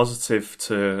think I'm positive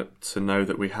to know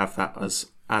that we have that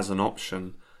as an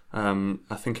option.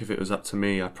 I think if it was up to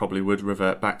me, I probably would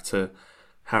revert back to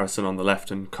Harrison on the left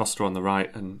and Costa on the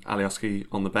right and Alioski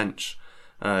on the bench,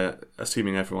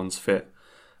 assuming everyone's fit.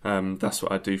 That's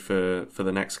what I'd do for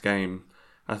the next game.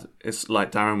 It's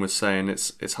like Darren was saying,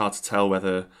 it's hard to tell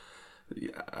whether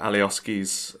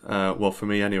Alioski's, well, for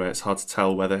me anyway, it's hard to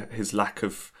tell whether his lack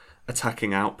of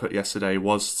attacking output yesterday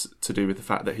was to do with the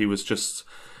fact that he was just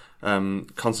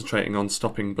concentrating on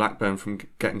stopping Blackburn from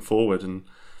getting forward, and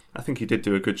I think he did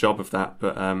do a good job of that,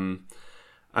 but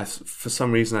for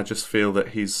some reason I just feel that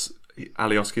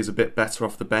Alioski is a bit better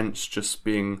off the bench, just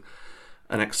being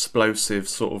an explosive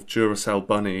sort of Duracell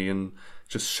bunny and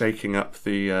just shaking up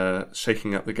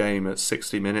the game at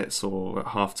 60 minutes or at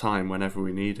half time whenever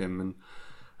we need him,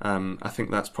 and I think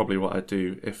that's probably what I'd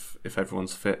do if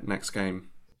everyone's fit next game.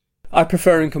 I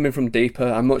prefer him coming from deeper.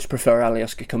 I much prefer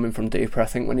Alioski coming from deeper. I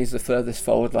think when he's the furthest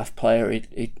forward left player,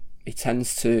 he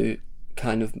tends to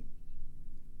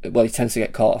he tends to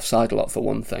get caught offside a lot, for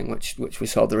one thing, which we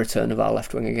saw the return of our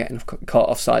left winger getting caught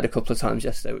offside a couple of times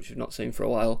yesterday, which we've not seen for a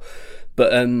while.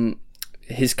 But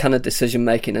his kind of decision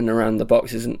making in and around the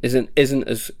box isn't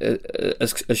as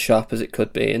sharp as it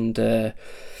could be, and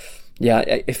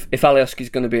if Alioski's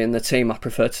going to be in the team, I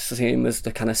prefer to see him as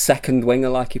the kind of second winger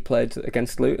like he played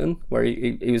against Luton, where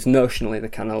he was notionally the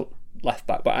kind of left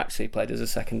back, but actually played as a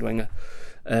second winger.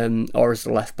 Or as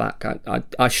the left back.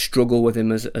 I struggle with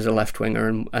him as a left winger,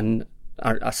 and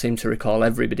I seem to recall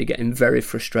everybody getting very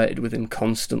frustrated with him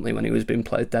constantly when he was being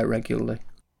played there regularly.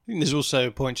 I think there's also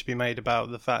a point to be made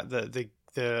about the fact that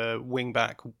the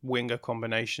wing-back winger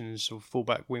combinations or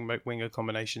full-back wing-back winger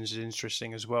combinations is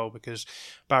interesting as well, because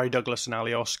Barry Douglas and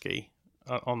Alioski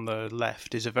on the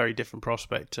left is a very different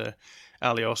prospect to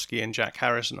Alioski and Jack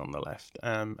Harrison on the left.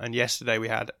 And yesterday we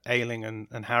had Ayling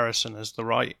and Harrison as the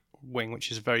right wing,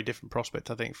 which is a very different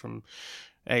prospect, I think, from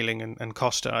Ayling and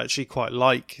Costa. I actually quite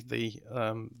like the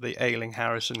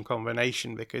Ayling-Harrison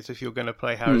combination, because if you're going to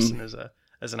play Harrison as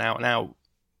an out-and-out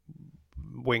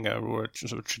winger or a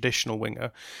sort of traditional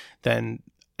winger, then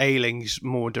Ayling's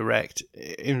more direct,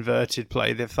 inverted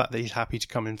play, the fact that he's happy to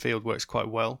come in field works quite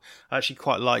well. I actually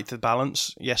quite liked the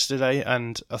balance yesterday,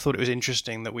 and I thought it was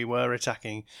interesting that we were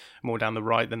attacking more down the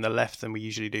right than the left than we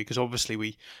usually do, because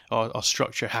obviously our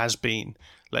structure has been,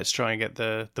 let's try and get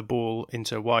the ball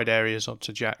into wide areas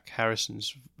onto Jack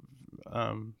Harrison's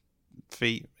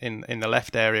feet in the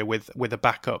left area with a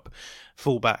backup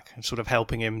fullback sort of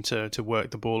helping him to work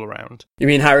the ball around. You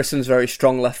mean Harrison's very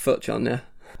strong left foot, John, yeah?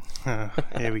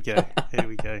 Here we go.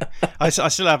 I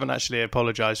still haven't actually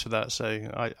apologised for that,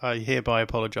 so I hereby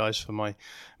apologise for my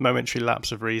momentary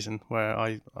lapse of reason where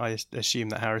I assume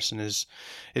that Harrison is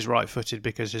right-footed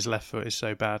because his left foot is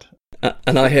so bad.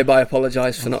 And I hereby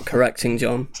apologise for not correcting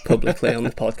John publicly on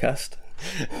the podcast.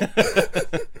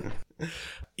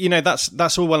 You know,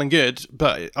 that's all well and good,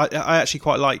 but I actually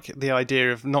quite like the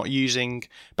idea of not using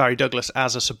Barry Douglas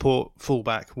as a support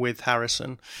fullback with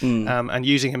Harrison, and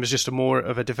using him as just more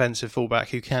of a defensive fullback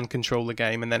who can control the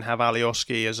game, and then have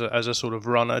Alioski as a sort of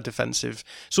runner, defensive,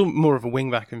 sort of more of a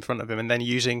wingback in front of him, and then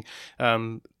using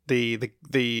the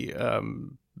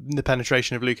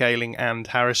penetration of Luke Ayling and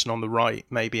Harrison on the right,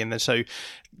 maybe, and then so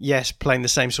yes, playing the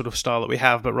same sort of style that we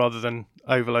have, but rather than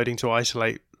overloading to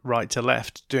isolate right to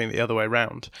left, doing it the other way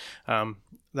around.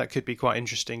 That could be quite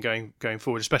interesting going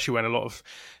forward, especially when a lot of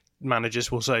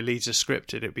managers will say Leeds are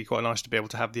scripted. It'd be quite nice to be able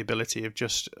to have the ability of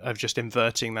just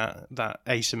inverting that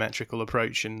asymmetrical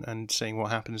approach and seeing what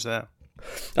happens there.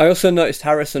 I also noticed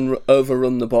Harrison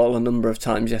overrun the ball a number of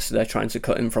times yesterday, trying to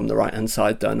cut in from the right hand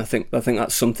side there, and I think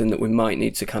that's something that we might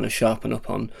need to kind of sharpen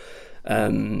up on.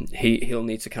 He'll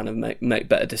need to kind of make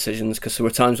better decisions, because there were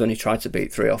times when he tried to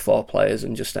beat 3 or 4 players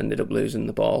and just ended up losing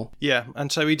the ball. Yeah,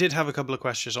 and so we did have a couple of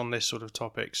questions on this sort of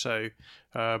topic. So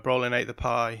Brolin ate the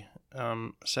pie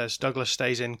says Douglas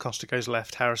stays in, Costa goes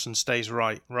left, Harrison stays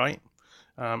right.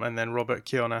 And then Robert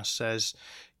Kionas says,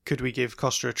 could we give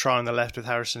Costa a try on the left with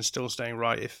Harrison still staying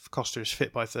right? If Costa is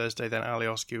fit by Thursday, then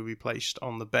Alioski will be placed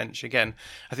on the bench. Again,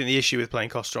 I think the issue with playing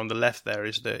Costa on the left there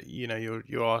is that, you know,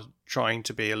 you are trying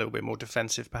to be a little bit more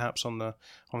defensive perhaps on the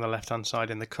left-hand side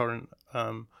in the current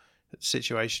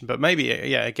situation. But maybe,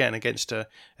 yeah, again, against a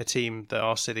team that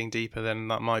are sitting deeper, then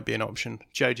that might be an option.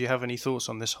 Joe, do you have any thoughts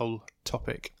on this whole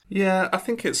topic? Yeah, I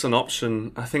think it's an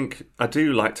option. I think I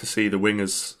do like to see the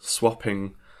wingers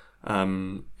swapping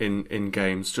in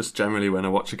games. Just generally when I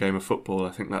watch a game of football,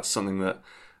 I think that's something that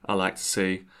I like to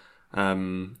see.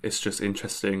 It's just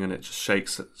interesting, and it just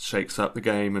shakes up the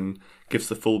game and gives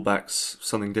the fullbacks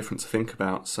something different to think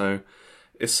about. So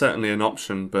it's certainly an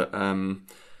option, but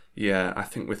yeah, I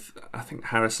think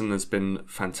Harrison has been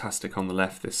fantastic on the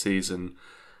left this season,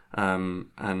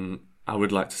 and I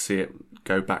would like to see it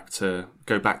go back to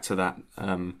that.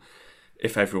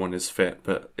 If everyone is fit,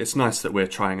 but it's nice that we're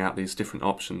trying out these different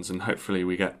options, and hopefully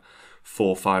we get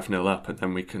 4-5-0 up, and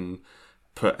then we can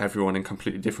put everyone in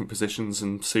completely different positions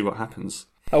and see what happens.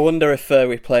 I wonder if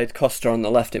we played Costa on the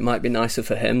left, it might be nicer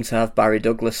for him to have Barry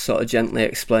Douglas sort of gently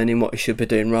explaining what he should be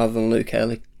doing rather than Luke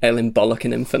Ayling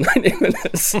bollocking him for 90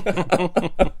 minutes.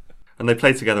 And they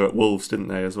played together at Wolves, didn't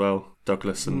they, as well,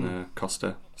 Douglas and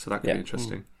Costa, so that could be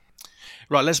interesting.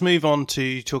 Right, let's move on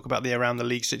to talk about the around the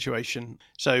league situation.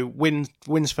 So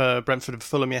wins for Brentford and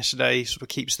Fulham yesterday sort of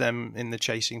keeps them in the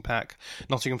chasing pack.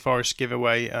 Nottingham Forest give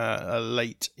away a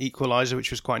late equaliser,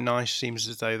 which was quite nice. Seems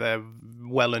as though they're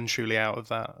well and truly out of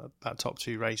that top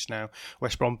 2 race now.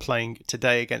 West Brom playing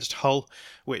today against Hull,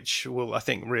 which will, I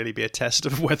think, really be a test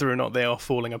of whether or not they are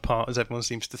falling apart, as everyone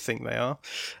seems to think they are.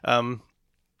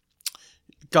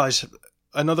 Guys,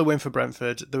 another win for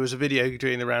Brentford. There was a video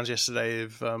during the rounds yesterday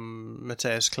of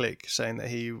Matthias Klick saying that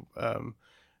he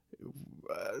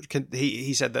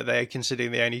said that they're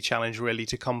considering the only challenge really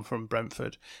to come from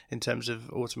Brentford in terms of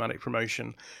automatic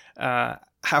promotion. How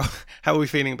are we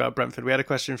feeling about Brentford? We had a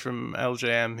question from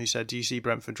LJM who said, do you see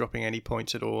Brentford dropping any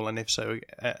points at all, and if so,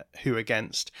 who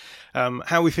against? How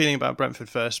are we feeling about Brentford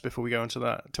first before we go into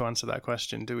that to answer that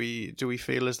question? Do we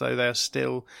feel as though they're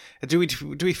still do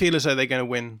we feel as though they're going to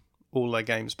win all their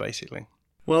games, basically?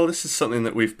 Well, this is something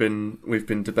that we've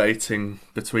been debating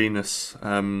between us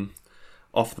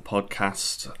off the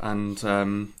podcast,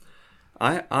 and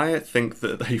I think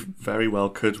that they very well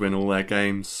could win all their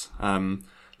games.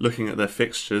 Looking at their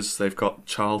fixtures, they've got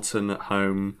Charlton at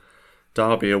home,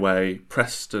 Derby away,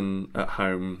 Preston at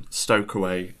home, Stoke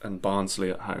away, and Barnsley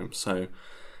at home. So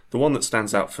the one that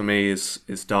stands out for me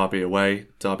is Derby away.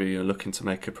 Derby are looking to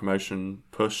make a promotion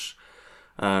push.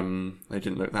 They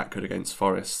didn't look that good against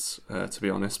Forest, to be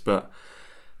honest, but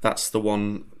that's the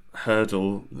one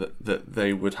hurdle that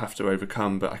they would have to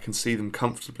overcome. But I can see them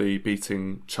comfortably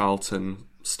beating Charlton,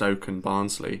 Stoke and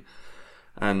Barnsley,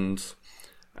 and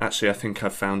actually I think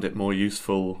I've found it more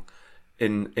useful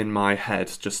in my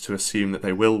head just to assume that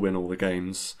they will win all the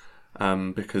games,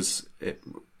 because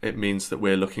it means that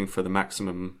we're looking for the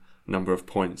maximum number of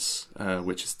points,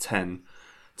 which is 10,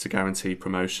 to guarantee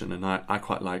promotion. And I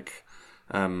quite like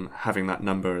having that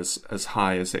number as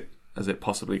high as it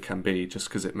possibly can be, just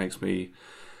because it makes me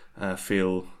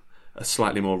feel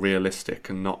slightly more realistic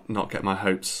and not get my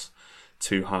hopes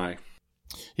too high.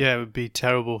 Yeah, it would be a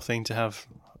terrible thing to have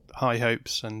high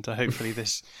hopes, and hopefully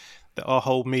our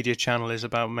whole media channel is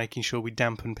about making sure we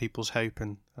dampen people's hope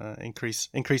and increase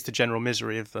the general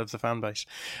misery of the fan base.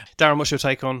 Darren, what's your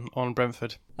take on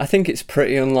Brentford? I think it's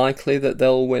pretty unlikely that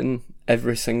they'll win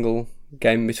every single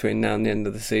game between now and the end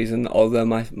of the season, although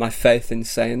my faith in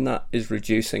saying that is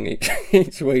reducing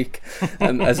each week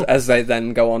as they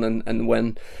then go on and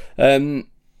win.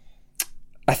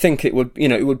 I think it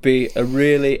would be a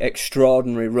really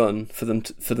extraordinary run for them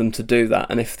to do that,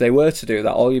 and if they were to do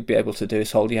that, all you'd be able to do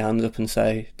is hold your hands up and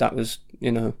say that was,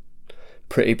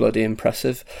 pretty bloody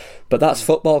impressive. But that's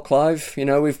football, Clive.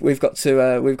 We've got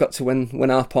to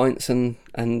win our points and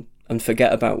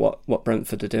forget about what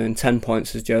Brentford are doing. 10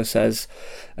 points, as Joe says.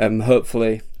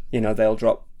 Hopefully, they'll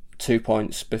drop 2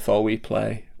 points before we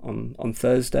play on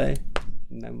Thursday,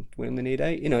 and then we only need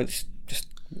 8. Just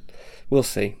we'll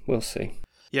see.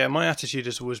 Yeah, my attitude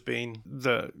has always been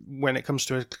that when it comes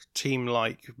to a team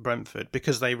like Brentford,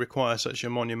 because they require such a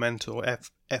monumental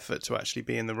effort to actually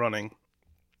be in the running,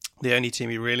 the only team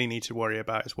you really need to worry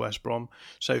about is West Brom.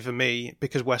 So for me,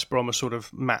 because West Brom are sort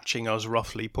of matching us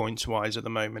roughly points-wise at the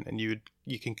moment, and you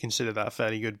can consider that a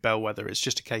fairly good bellwether, it's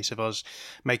just a case of us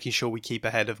making sure we keep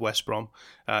ahead of West Brom.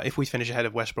 If we finish ahead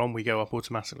of West Brom, we go up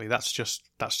automatically. That's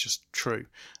just true.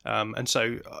 And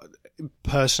so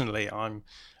personally, I'm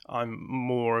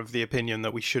more of the opinion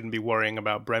that we shouldn't be worrying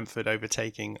about Brentford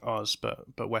overtaking us,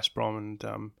 but West Brom,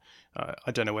 and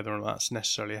I don't know whether or not that's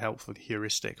necessarily a helpful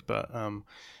heuristic, but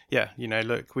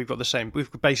look, we've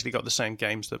basically got the same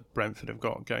games that Brentford have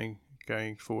got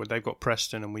going forward. They've got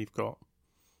Preston, and we've got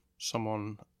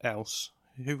someone else.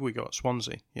 Who have we got?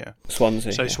 Swansea, yeah.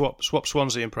 Swansea. So yeah. swap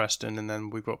Swansea and Preston, and then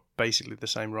we've got basically the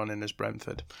same run in as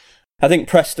Brentford. I think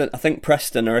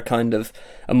Preston are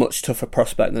a much tougher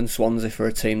prospect than Swansea for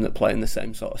a team that play in the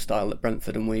same sort of style that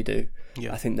Brentford and we do.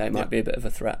 Yeah. I think they might be a bit of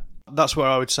a threat. That's where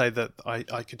I would say that I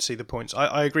could see the points.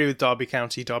 I agree with Derby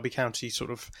County. Derby County sort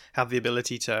of have the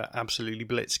ability to absolutely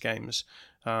blitz games.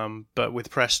 But with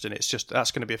Preston,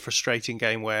 that's going to be a frustrating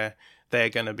game where they're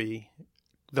going to be,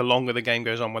 the longer the game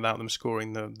goes on without them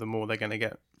scoring, the more they're going to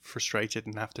get frustrated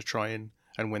and have to try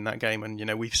and win that game. And,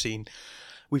 we've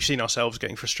seen ourselves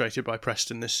getting frustrated by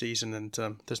Preston this season,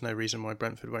 and there's no reason why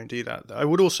Brentford won't do that. I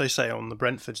would also say on the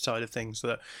Brentford side of things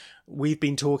that we've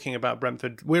been talking about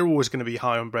Brentford. We're always going to be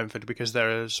high on Brentford because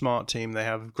they're a smart team. They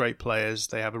have great players.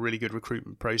 They have a really good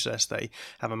recruitment process. They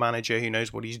have a manager who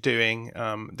knows what he's doing.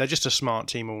 They're just a smart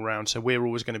team all round, so we're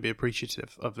always going to be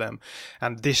appreciative of them.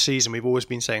 And this season, we've always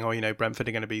been saying, Brentford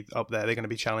are going to be up there. They're going to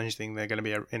be challenging. They're going to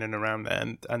be in and around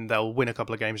there, and they'll win a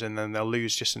couple of games, and then they'll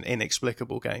lose just an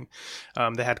inexplicable game.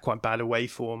 They had quite bad away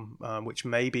form, which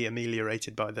may be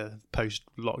ameliorated by the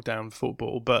post-lockdown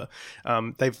football, but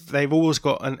they've always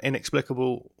got an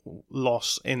inexplicable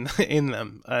loss in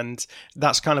them, and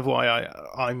that's kind of why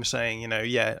I'm saying,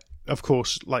 of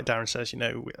course, like Darren says,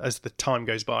 as the time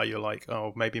goes by, you're like,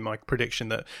 oh, maybe my prediction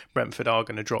that Brentford are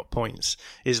going to drop points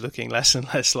is looking less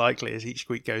and less likely as each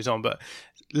week goes on. But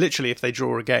literally, if they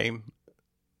draw a game,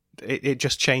 it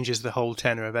just changes the whole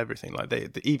tenor of everything. Like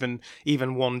even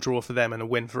one draw for them and a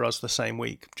win for us the same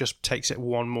week just takes it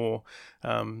one more.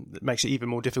 It makes it even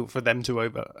more difficult for them to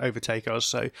overtake us.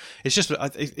 So it's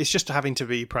just having to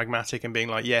be pragmatic and being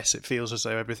like, yes, it feels as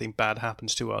though everything bad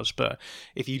happens to us, but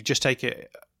if you just take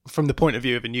it from the point of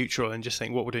view of a neutral and just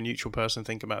think, what would a neutral person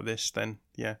think about this? Then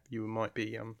yeah, you might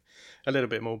be a little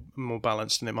bit more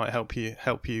balanced, and it might help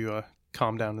you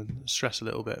calm down and stress a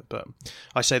little bit. But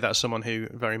I say that as someone who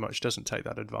very much doesn't take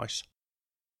that advice.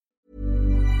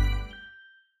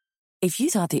 If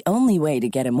you thought the only way to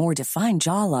get a more defined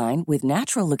jawline with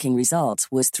natural-looking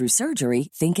results was through surgery,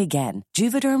 think again.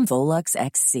 Juvederm Volux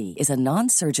XC is a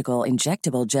non-surgical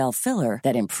injectable gel filler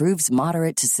that improves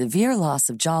moderate to severe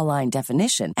loss of jawline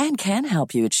definition and can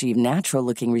help you achieve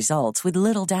natural-looking results with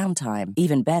little downtime.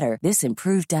 Even better, this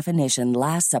improved definition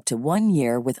lasts up to 1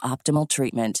 year with optimal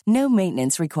treatment. No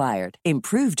maintenance required.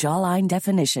 Improve jawline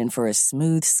definition for a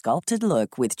smooth, sculpted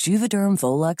look with Juvederm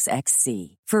Volux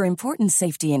XC. For important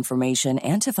safety information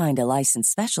and to find a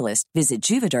licensed specialist, visit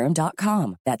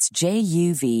Juvederm.com. That's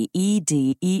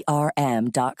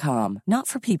JUVEDERM.com. Not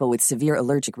for people with severe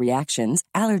allergic reactions,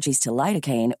 allergies to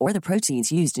lidocaine, or the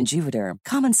proteins used in Juvederm.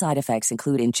 Common side effects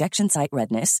include injection site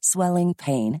redness, swelling,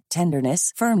 pain,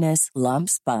 tenderness, firmness,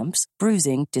 lumps, bumps,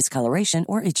 bruising, discoloration,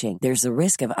 or itching. There's a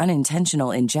risk of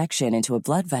unintentional injection into a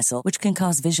blood vessel, which can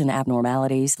cause vision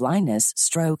abnormalities, blindness,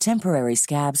 stroke, temporary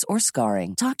scabs, or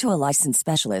scarring. Talk to a licensed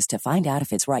specialist to find out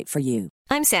if it's right for you.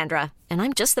 I'm Sandra, and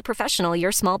I'm just the professional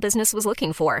your small business was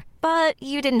looking for. But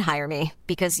you didn't hire me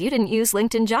because you didn't use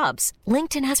LinkedIn Jobs.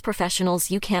 LinkedIn has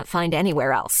professionals you can't find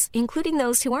anywhere else, including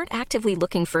those who aren't actively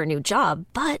looking for a new job,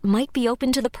 but might be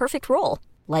open to the perfect role,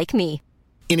 like me.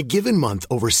 In a given month,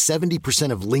 over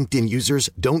 70% of LinkedIn users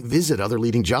don't visit other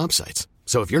leading job sites.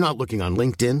 So if you're not looking on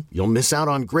LinkedIn, you'll miss out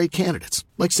on great candidates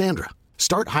like Sandra.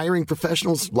 Start hiring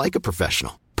professionals like a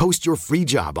professional. Post your free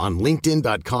job on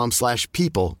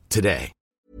linkedin.com/people today.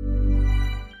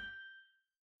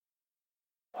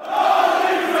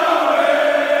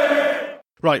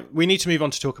 Right, we need to move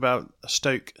on to talk about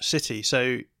Stoke City.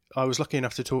 So I was lucky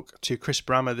enough to talk to Chris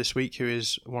Brammer this week, who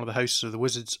is one of the hosts of the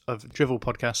Wizards of Drivel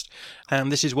podcast,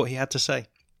 and this is what he had to say.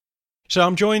 So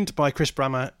I'm joined by Chris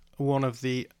Brammer, one of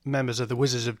the members of the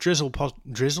Wizards of Drizzle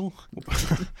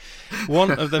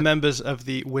one of the members of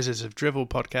the Wizards of Drivel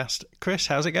podcast. Chris,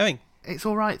 how's it going? It's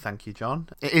all right, thank you, John.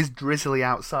 It is drizzly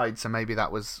outside, so maybe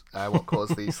that was what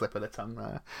caused the slip of the tongue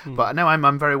there. But no,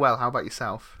 I'm very well. How about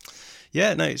yourself?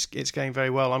 Yeah, no, it's going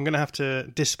very well. I'm going to have to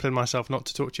discipline myself not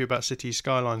to talk to you about city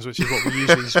skylines, which is what we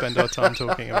usually spend our time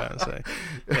talking about. So,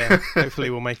 yeah, hopefully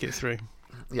we'll make it through.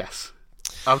 Yes.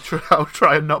 I'll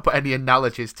try and not put any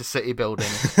analogies to city building,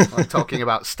 like talking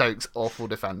about Stoke's awful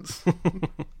defence.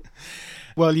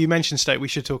 Well, you mentioned Stoke. We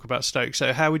should talk about Stoke.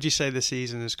 So how would you say the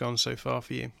season has gone so far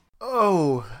for you?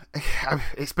 Oh,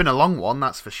 it's been a long one,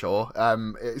 that's for sure.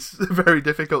 It's very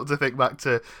difficult to think back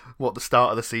to what the start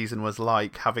of the season was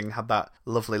like, having had that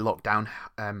lovely lockdown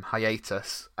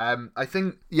hiatus. I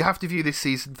think you have to view this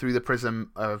season through the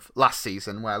prism of last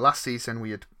season, where last season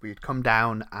we had come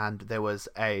down and there was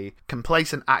a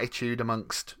complacent attitude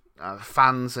amongst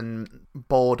fans and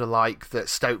board alike that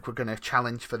Stoke were going to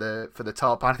challenge for the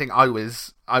top. I think I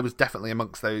was definitely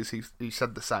amongst those who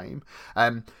said the same.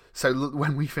 So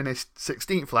when we finished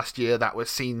 16th last year, that was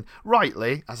seen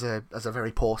rightly as a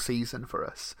very poor season for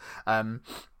us.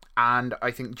 And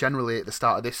I think generally at the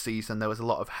start of this season, there was a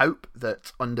lot of hope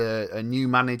that under a new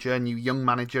young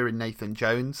manager in Nathan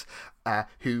Jones,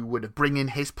 who would bring in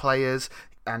his players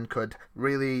and could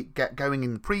really get going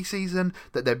in the pre-season,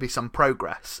 that there'd be some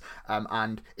progress.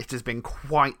 And it has been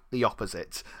quite the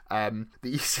opposite.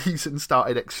 The season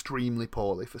started extremely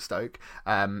poorly for Stoke.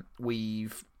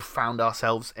 We've found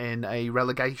ourselves in a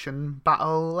relegation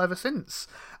battle ever since.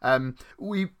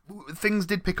 Things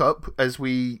did pick up as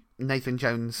Nathan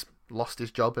Jones lost his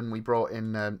job and we brought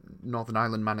in Northern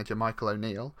Ireland manager Michael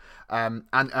O'Neill.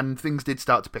 And things did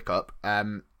start to pick up.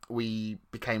 We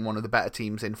became one of the better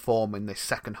teams in form in this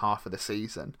second half of the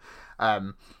season.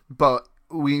 But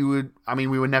we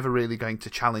were never really going to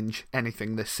challenge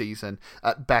anything this season.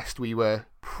 At best, we were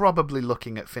probably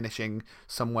looking at finishing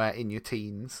somewhere in your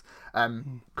teens.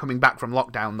 Coming back from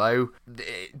lockdown, though,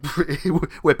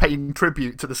 we're paying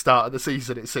tribute to the start of the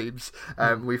season, it seems.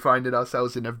 We find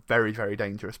ourselves in a very, very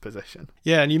dangerous position.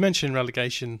 Yeah, and you mentioned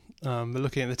relegation, but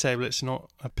looking at the table, it's not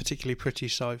a particularly pretty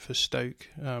side for Stoke.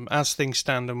 As things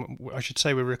stand, and I should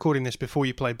say we're recording this before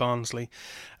you play Barnsley,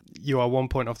 you are 1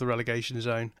 point off the relegation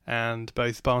zone, and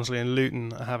both Barnsley and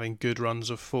Luton are having good runs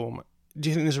of form. Do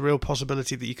you think there's a real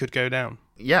possibility that you could go down?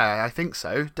 Yeah, I think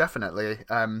so, definitely.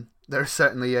 There is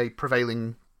certainly a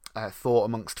prevailing thought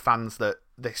amongst fans that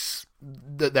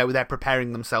they're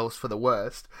preparing themselves for the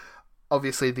worst.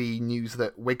 Obviously, the news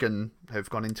that Wigan have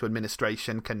gone into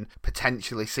administration can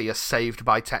potentially see us saved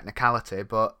by technicality,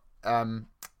 but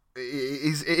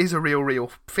it is a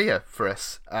real fear for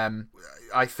us.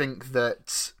 I think the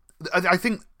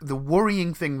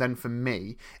worrying thing then for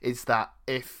me is that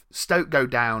if Stoke go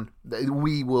down,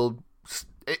 we will.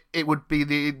 It would be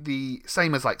the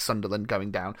same as like Sunderland going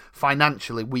down.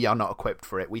 Financially, we are not equipped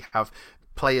for it. We have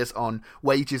players on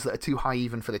wages that are too high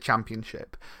even for the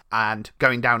Championship, and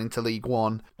going down into League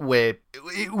One, where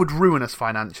it would ruin us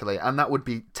financially, and that would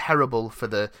be terrible for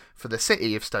the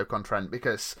city of Stoke-on-Trent,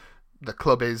 because the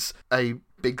club is a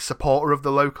big supporter of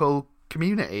the local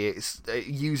community. It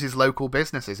uses local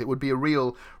businesses. It would be a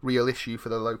real issue for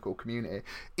the local community.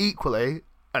 Equally,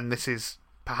 and this is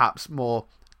perhaps more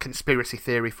conspiracy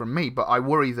theory from me, but I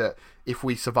worry that if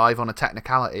we survive on a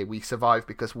technicality, we survive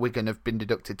because Wigan have been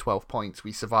deducted 12 points,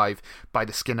 we survive by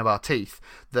the skin of our teeth,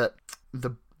 that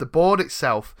the board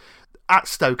itself. At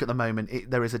Stoke at the moment,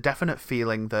 there is a definite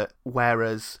feeling that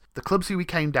whereas the clubs who we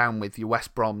came down with, your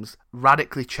West Broms,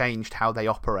 radically changed how they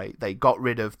operate. They got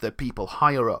rid of the people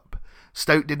higher up.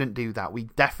 Stoke didn't do that. We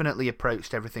definitely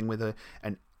approached everything with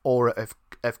an aura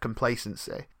of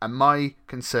complacency. And my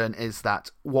concern is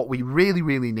that what we really,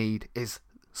 really need is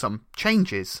some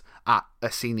changes at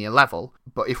a senior level.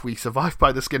 But if we survive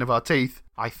by the skin of our teeth,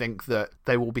 I think that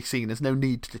they will be seen as no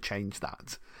need to change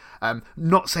that.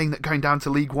 Not saying that going down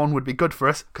to League One would be good for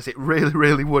us, because it really,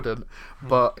 really wouldn't.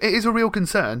 But it is a real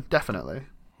concern, definitely.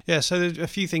 Yeah, so there's a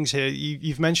few things here.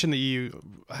 You've mentioned that you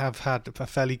have had a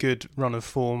fairly good run of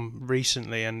form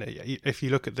recently, and if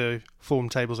you look at the form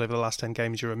tables over the last 10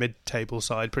 games, you're a mid-table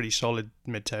side, pretty solid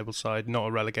mid-table side, not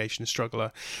a relegation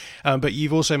struggler. But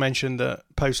you've also mentioned that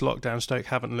post-lockdown Stoke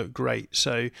haven't looked great.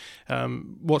 So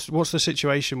what's the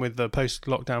situation with the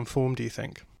post-lockdown form, do you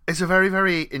think? It's a very,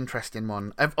 very interesting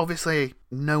one. Obviously,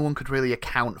 no one could really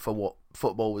account for what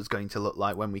football was going to look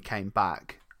like when we came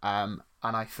back. And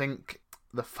I think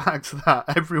the fact that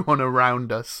everyone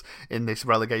around us in this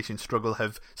relegation struggle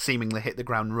have seemingly hit the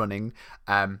ground running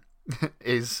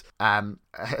has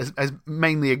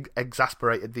mainly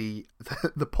exasperated the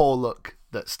poor luck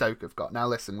that Stoke have got. Now,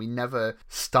 listen, we never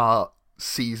start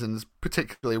seasons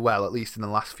particularly well, at least in the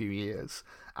last few years.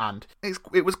 And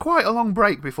it was quite a long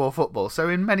break before football, so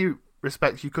in many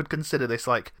respects you could consider this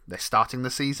like they're starting the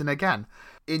season again.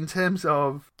 In terms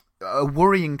of a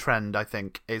worrying trend, I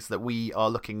think, is that we are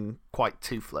looking quite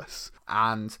toothless.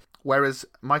 And whereas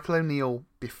Michael O'Neill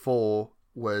before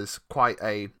was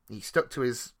he stuck to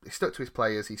his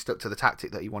players, he stuck to the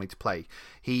tactic that he wanted to play.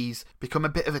 He's become a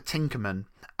bit of a tinkerman,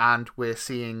 and we're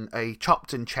seeing a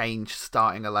chopped and changed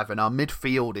starting 11. Our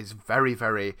midfield is very,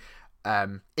 very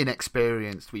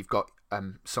inexperienced. We've got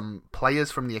some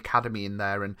players from the academy in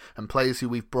there, and players who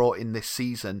we've brought in this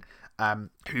season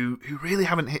who really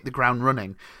haven't hit the ground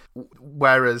running.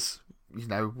 Whereas,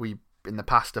 we in the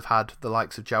past have had the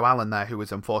likes of Joe Allen there, who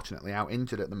is unfortunately out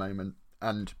injured at the moment.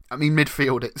 And I mean,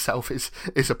 midfield itself is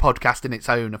a podcast in its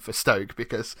own for Stoke,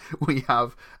 because we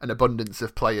have an abundance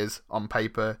of players on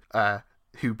paper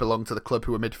who belong to the club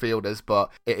who are midfielders,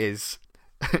 but it's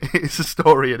a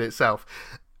story in itself.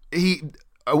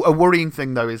 A worrying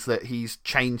thing, though, is that he's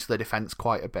changed the defence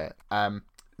quite a bit.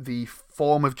 The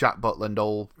form of Jack Butland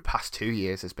all past 2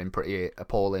 years has been pretty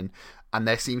appalling, and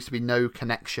there seems to be no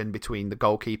connection between the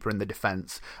goalkeeper and the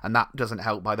defence, and that doesn't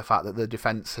help by the fact that the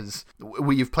defence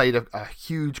we've played a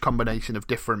huge combination of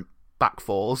different back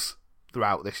fours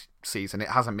throughout this season. It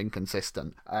hasn't been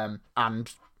consistent,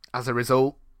 and as a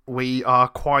result, we are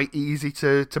quite easy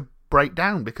to break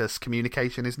down because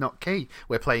communication is not key.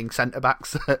 We're playing centre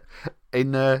backs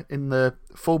in the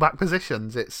full back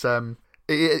positions. It's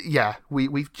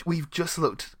we've just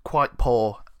looked quite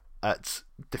poor at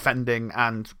defending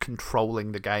and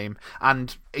controlling the game,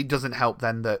 and it doesn't help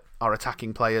then that our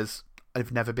attacking players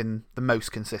have never been the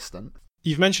most consistent.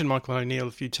 You've mentioned Michael O'Neill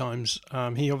a few times.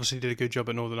 He obviously did a good job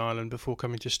at Northern Ireland before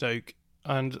coming to Stoke.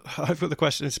 And I've got the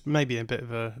question. It's maybe a bit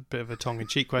of a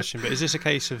tongue-in-cheek question, but is this a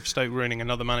case of Stoke ruining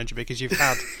another manager? Because you've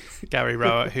had Gary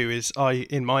Rowett, who is,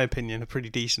 in my opinion, a pretty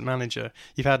decent manager.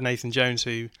 You've had Nathan Jones,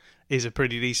 who is a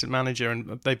pretty decent manager,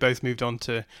 and they both moved on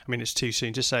to. I mean, it's too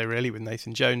soon to say really with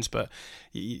Nathan Jones, but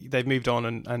they've moved on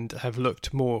and have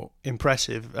looked more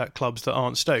impressive at clubs that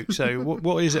aren't Stoke. So,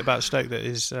 what is it about Stoke that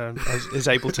is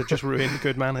able to just ruin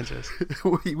good managers?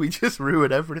 We just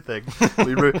ruin everything.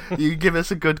 You give us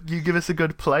a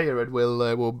good player, and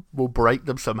we'll break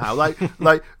them somehow.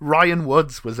 Like Ryan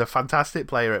Woods was a fantastic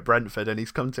player at Brentford, and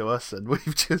he's come to us, and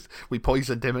we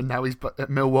poisoned him, and now he's at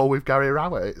Millwall with Gary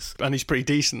Rowett. And he's pretty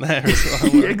decent there as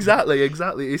well. Exactly.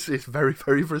 It's very,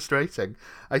 very frustrating.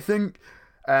 I think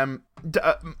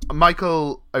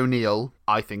Michael O'Neill,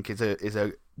 I think, is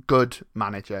a good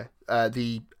manager.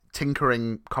 The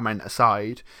tinkering comment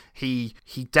aside, he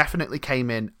definitely came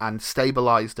in and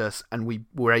stabilised us, and we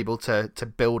were able to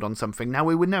build on something. Now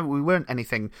we weren't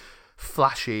anything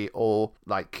flashy or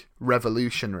like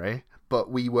revolutionary, but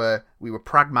we were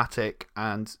pragmatic,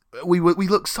 and we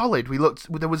looked solid.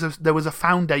 There was a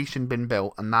foundation been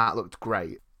built, and that looked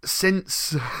great.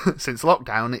 Since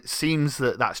lockdown, it seems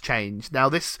that that's changed.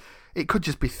 Now it could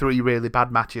just be 3 really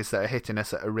bad matches that are hitting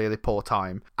us at a really poor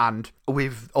time, and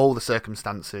with all the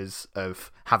circumstances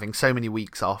of having so many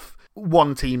weeks off,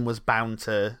 one team was bound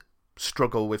to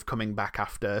struggle with coming back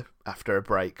after a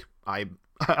break. I'm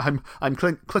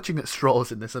clutching at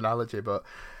straws in this analogy, but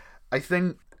I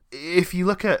think if you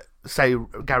look at, say,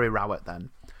 Gary Rowett, then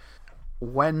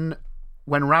when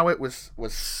Rowett was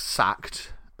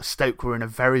sacked, Stoke were in a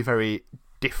very, very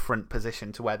different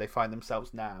position to where they find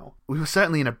themselves now. We were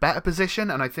certainly in a better position,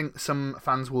 and I think some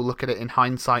fans will look at it in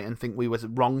hindsight and think we was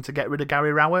wrong to get rid of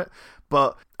Gary Rowett.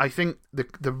 But I think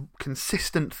the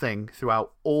consistent thing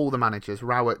throughout all the managers,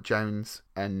 Rowett, Jones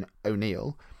and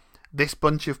O'Neill, this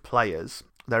bunch of players,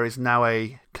 there is now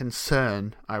a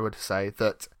concern, I would say,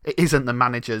 that it isn't the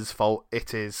manager's fault.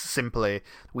 It is simply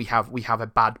we have a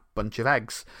bad bunch of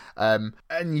eggs. And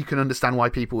you can understand why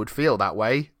people would feel that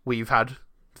way. We've had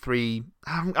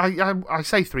I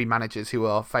say three managers who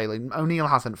are failing. O'Neill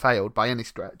hasn't failed by any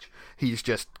stretch. He's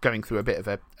just going through a bit of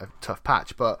a tough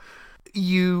patch. But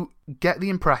you get the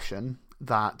impression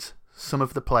that some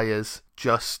of the players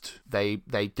they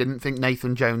didn't think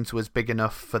Nathan Jones was big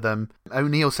enough for them.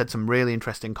 O'Neill said some really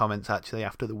interesting comments actually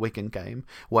after the Wigan game,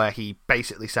 where he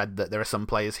basically said that there are some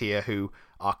players here who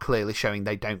are clearly showing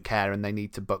they don't care and they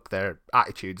need to buck their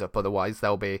attitudes up, otherwise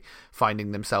they'll be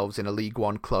finding themselves in a League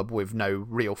One club with no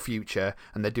real future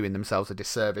and they're doing themselves a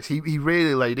disservice. He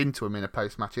really laid into him in a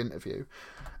post-match interview.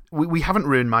 We haven't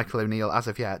ruined Michael O'Neill as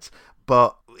of yet,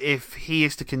 but if he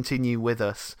is to continue with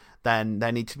us, then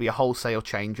there needs to be a wholesale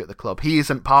change at the club. He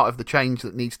isn't part of the change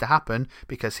that needs to happen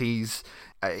because he's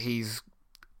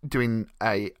doing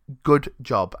a good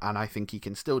job, and I think he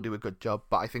can still do a good job,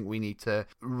 but I think we need to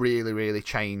really, really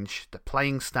change the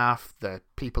playing staff, the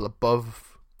people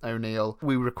above O'Neill.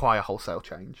 We require wholesale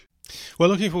change. Well,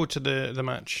 looking forward to the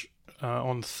match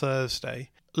on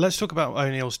Thursday. Let's talk about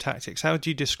O'Neill's tactics. How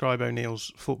do you describe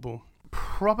O'Neill's football?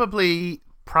 Probably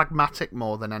pragmatic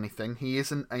more than anything. He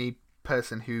isn't a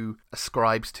person who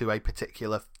ascribes to a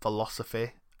particular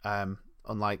philosophy,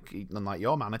 unlike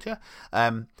your manager.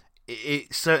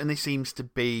 It certainly seems to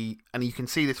be, and you can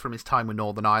see this from his time with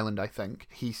Northern Ireland, I think,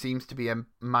 he seems to be a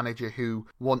manager who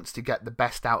wants to get the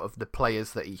best out of the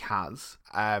players that he has.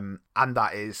 And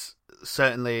that is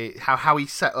certainly how he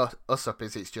set us up.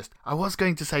 It's just, I was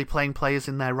going to say playing players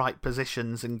in their right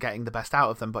positions and getting the best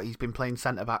out of them, but he's been playing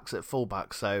centre-backs at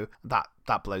full-back, so that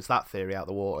blows that theory out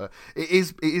the water.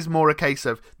 It is more a case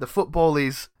of the football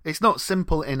it's not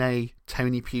simple in a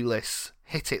Tony Pulis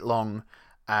hit it long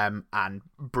and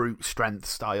brute strength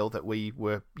style that we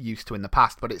were used to in the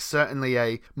past, but it's certainly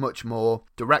a much more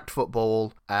direct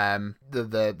football.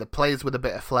 The players with a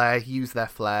bit of flair use their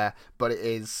flair, but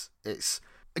it's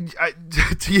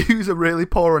to use a really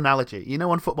poor analogy, you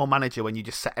know, on Football Manager when you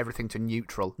just set everything to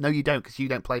neutral. No, you don't, because you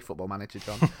don't play Football Manager,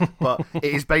 John. But it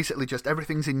is basically just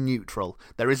everything's in neutral.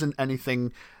 There isn't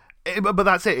anything. But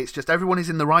that's it. It's just everyone is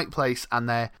in the right place, and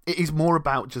it is more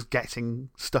about just getting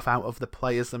stuff out of the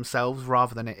players themselves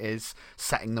rather than it is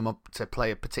setting them up to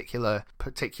play a particular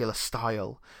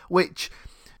style. Which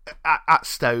at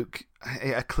Stoke,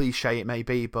 a cliche it may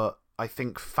be, but I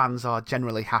think fans are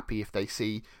generally happy if they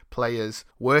see players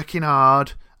working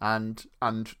hard and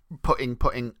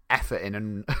putting effort in.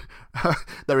 And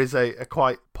there is a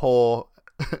quite poor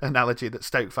analogy that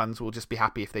Stoke fans will just be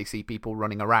happy if they see people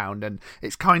running around, and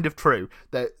it's kind of true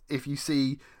that if you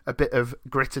see a bit of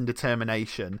grit and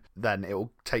determination, then it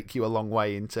will take you a long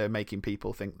way into making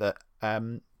people think that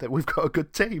we've got a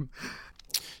good team.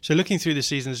 So looking through the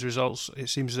season's results, it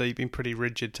seems that you've been pretty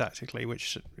rigid tactically,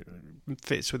 which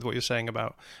fits with what you're saying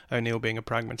about O'Neill being a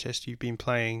pragmatist. You've been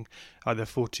playing either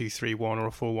 4-2-3-1 or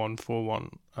a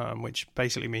 4-1-4-1, which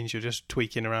basically means you're just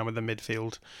tweaking around with the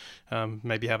midfield,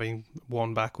 maybe having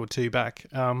one back or two back.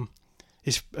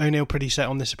 Is O'Neill pretty set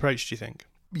on this approach, do you think?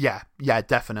 Yeah,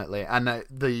 definitely. And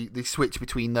the switch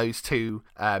between those two,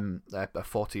 a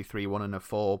 4-2-3-1 and a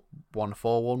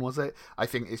 4-1-4-1, was it? I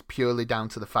think is purely down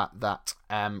to the fact that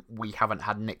we haven't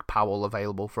had Nick Powell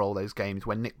available for all those games.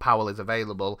 When Nick Powell is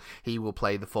available, he will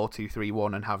play the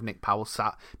 4-2-3-1 and have Nick Powell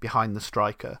sat behind the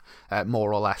striker,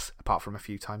 more or less, apart from a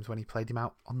few times when he played him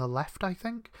out on the left, I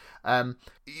think.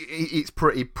 It's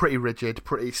pretty rigid,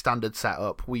 pretty standard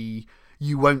setup.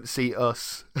 You won't see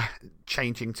us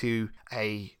changing to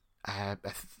a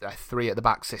three at the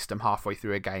back system halfway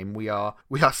through a game. We are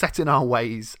set in our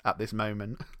ways at this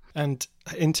moment. And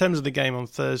in terms of the game on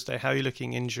Thursday, how are you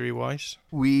looking injury wise?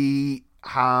 We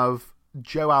have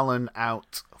Joe Allen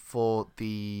out for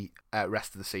the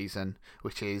rest of the season,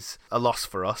 which is a loss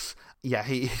for us. Yeah,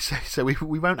 so we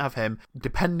won't have him.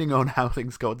 Depending on how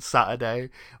things go on Saturday,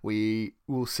 we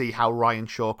will see how Ryan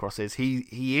Shawcross is.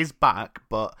 He is back,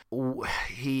 but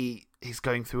he's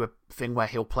going through a thing where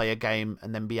he'll play a game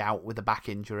and then be out with a back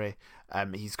injury.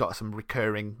 He's got some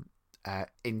recurring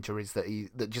injuries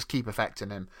that just keep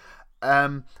affecting him.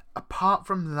 Apart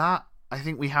from that, I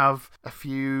think we have a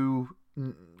few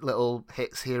little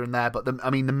hits here and there, but the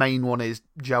main one is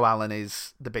Joe Allen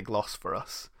is the big loss for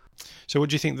us. So what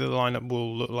do you think the lineup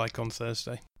will look like on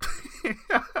Thursday?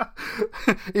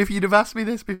 If you'd have asked me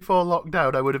this before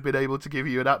lockdown, I would have been able to give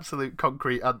you an absolute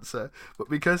concrete answer. But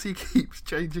because he keeps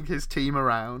changing his team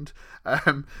around,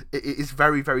 it is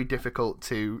very, very difficult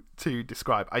to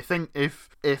describe. I think if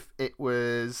it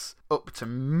was up to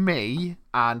me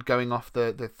and going off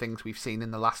the things we've seen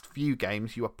in the last few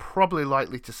games, you are probably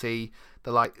likely to see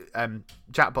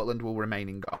Jack Butland will remain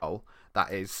in goal.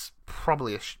 That is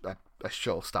probably a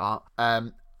sure start.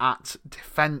 At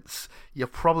defence, you're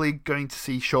probably going to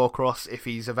see Shawcross if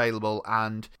he's available,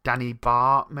 and Danny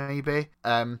Bart maybe.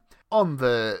 On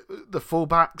the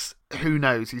fullbacks, who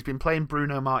knows? He's been playing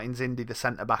Bruno Martins Indy, the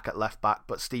centre-back, at left-back,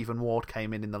 but Stephen Ward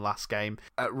came in the last game.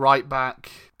 At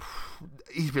right-back,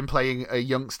 he's been playing a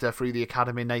youngster through the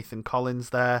academy, Nathan Collins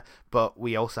there, but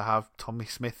we also have Tommy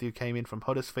Smith, who came in from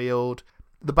Huddersfield.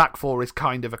 The back four is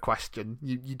kind of a question.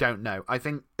 You don't know. I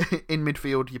think in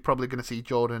midfield, you're probably going to see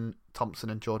Jordan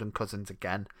Thompson and Jordan Cousins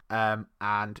again.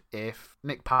 And if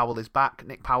Nick Powell is back,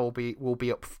 Nick Powell will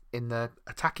be up in the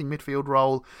attacking midfield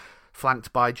role,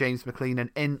 flanked by James McLean and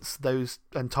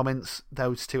Tom Ince.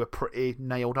 Those two are pretty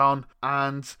nailed on.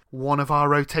 And one of our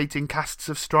rotating casts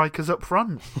of strikers up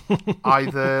front.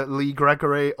 Either Lee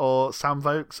Gregory or Sam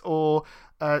Vokes or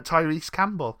Tyrese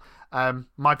Campbell.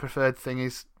 My preferred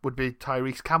thing would be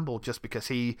Tyrese Campbell, just because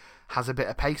he has a bit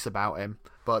of pace about him.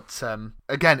 But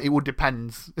again, it would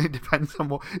depend. It depends on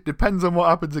what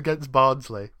happens against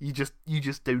Barnsley. You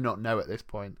just do not know at this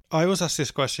point. I always ask this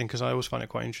question because I always find it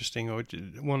quite interesting, or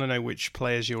want to know which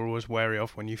players you're always wary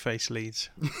of when you face Leeds.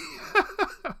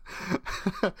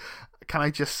 Can I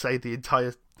just say the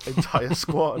entire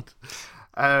squad?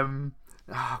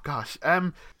 Oh gosh.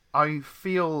 I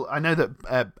know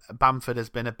that Bamford has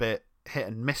been a bit hit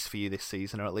and miss for you this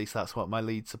season, or at least that's what my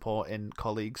Leeds supporting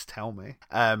colleagues tell me.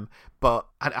 But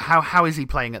how is he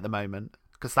playing at the moment?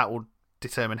 Because that will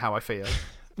determine how I feel.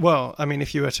 Well, I mean,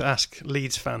 if you were to ask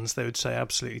Leeds fans, they would say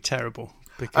absolutely terrible.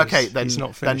 Because he's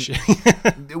not finishing.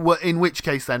 Well, in which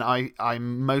case, then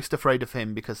I'm most afraid of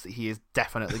him, because he is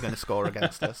definitely going to score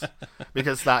against us.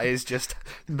 Because that is just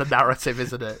the narrative,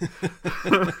 isn't it?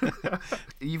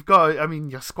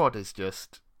 Your squad is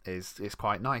just is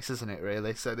quite nice, isn't it?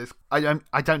 Really. So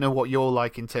I don't know what you're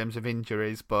like in terms of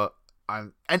injuries, but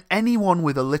and anyone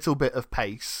with a little bit of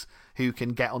pace who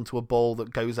can get onto a ball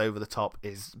that goes over the top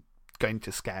is going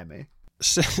to scare me.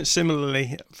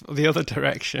 Similarly, the other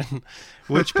direction,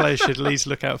 which players should Leeds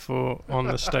look out for on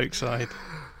the Stoke side?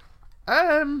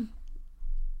 And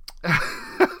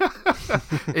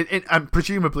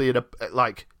presumably,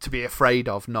 to be afraid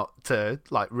of, not to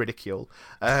ridicule.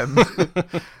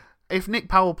 If Nick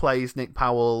Powell plays, Nick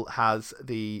Powell has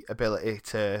the ability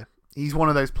to. He's one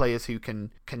of those players who can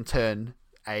turn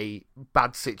a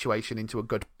bad situation into a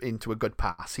good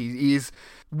pass. He is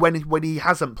when he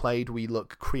hasn't played, we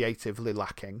look creatively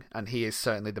lacking, and he is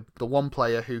certainly the one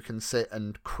player who can sit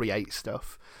and create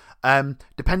stuff.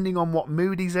 Depending on what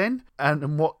mood he's in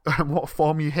and what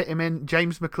form you hit him in,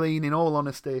 James McLean, in all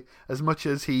honesty, as much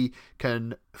as he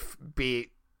can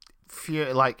be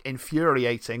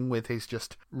infuriating with his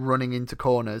just running into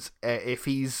corners, if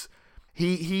he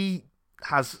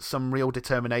has some real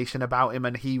determination about him,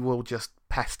 and he will just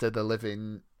pester the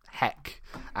living heck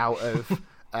out of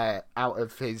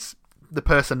the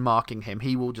person marking him.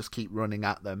 He will just keep running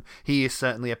at them. He is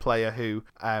certainly a player who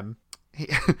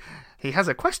he has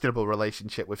a questionable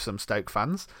relationship with some Stoke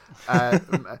fans,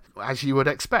 as you would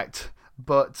expect.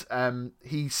 But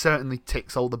he certainly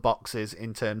ticks all the boxes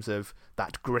in terms of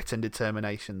that grit and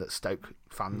determination that Stoke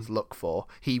fans look for.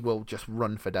 He will just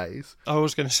run for days. I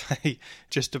was going to say,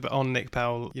 just on Nick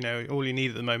Powell, all you need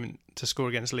at the moment to score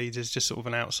against Leeds is just sort of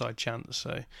an outside chance.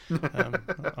 So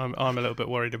I'm a little bit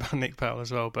worried about Nick Powell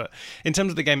as well. But in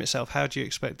terms of the game itself, how do you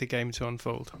expect the game to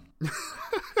unfold?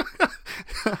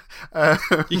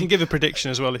 You can give a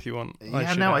prediction as well if you want.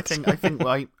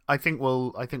 I think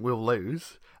we'll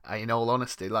lose. In all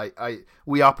honesty,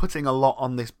 we are putting a lot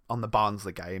on the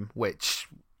Barnsley game, which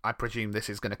I presume this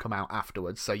is going to come out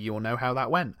afterwards, so you'll know how that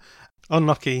went.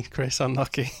 Unlucky, Chris,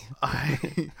 unlucky.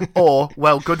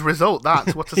 Good result.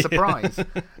 What a surprise.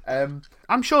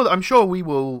 I'm sure we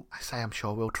will. I'm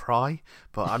sure we'll try,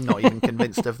 but I'm not even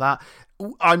convinced of that.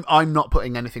 I'm not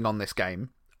putting anything on this game.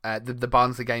 The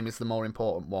Barnsley game is the more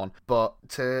important one, but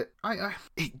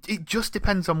it just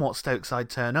depends on what Stoke side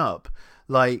turn up.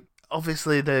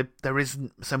 Obviously, there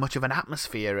isn't so much of an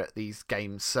atmosphere at these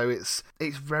games, so it's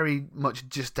very much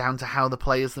just down to how the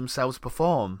players themselves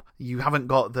perform. You haven't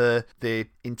got the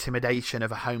intimidation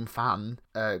of a home fan,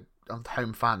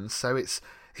 home fans, so it's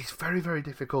very, very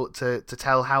difficult to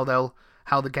tell how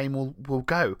the game will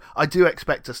go. I do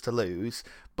expect us to lose,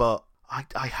 but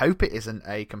I hope it isn't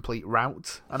a complete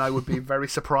rout, and I would be very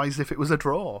surprised if it was a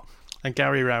draw. A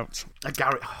Gary rout.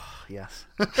 Yes.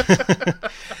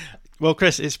 Well,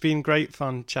 Chris, it's been great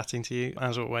fun chatting to you,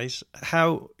 as always.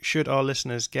 How should our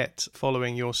listeners get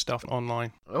following your stuff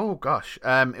online? Oh, gosh.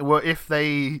 Well, if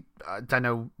they... I don't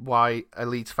know why a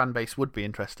Leeds fan base would be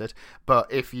interested,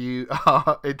 but if you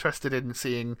are interested in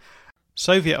seeing...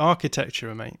 Soviet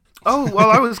architecture, mate. Oh, well,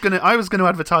 I was gonna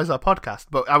advertise our podcast,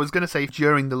 but I was gonna say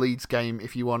during the Leeds game,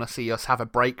 if you want to see us have a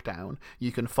breakdown,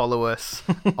 you can follow us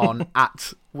on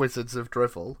 @Wizards of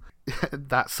Drivel.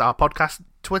 That's our podcast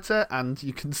Twitter, and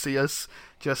you can see us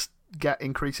just get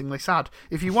increasingly sad.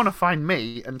 If you want to find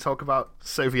me and talk about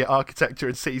Soviet architecture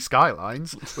and city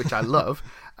skylines, which I love,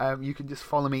 you can just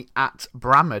follow me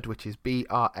 @Brammed, which is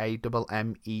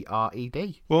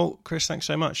BRAMMERED. Well, Chris, thanks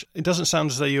so much. It doesn't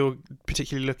sound as though you're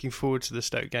particularly looking forward to the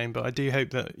Stoke game, but I do hope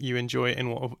that you enjoy it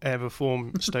in whatever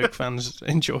form Stoke fans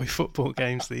enjoy football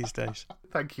games these days.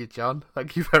 Thank you, John.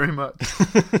 Thank you very much.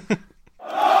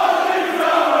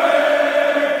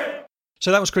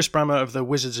 So that was Chris Brammer of the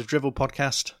Wizards of Drivel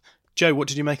podcast. Joe, what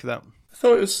did you make of that? I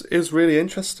thought it was really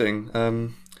interesting.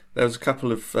 There was a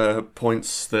couple of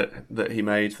points that he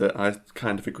made that I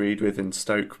kind of agreed with in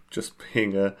Stoke, just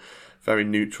being a very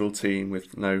neutral team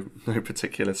with no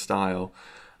particular style.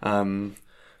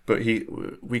 But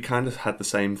we kind of had the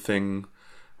same thing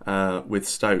with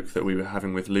Stoke that we were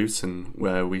having with Luton,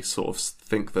 where we sort of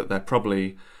think that they're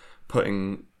probably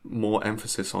putting more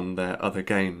emphasis on their other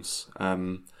games.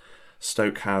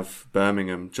 Stoke have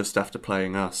Birmingham just after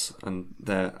playing us, and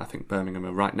I think Birmingham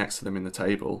are right next to them in the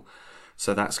table.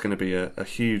 So that's going to be a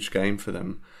huge game for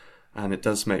them. And it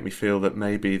does make me feel that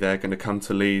maybe they're going to come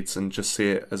to Leeds and just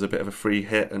see it as a bit of a free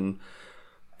hit and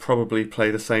probably play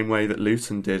the same way that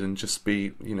Luton did and just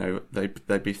be,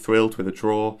 they'd be thrilled with a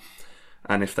draw.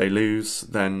 And if they lose,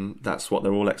 then that's what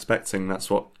they're all expecting. That's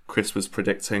what Chris was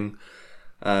predicting.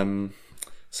 So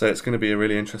it's going to be a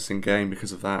really interesting game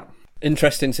because of that.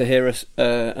 Interesting to hear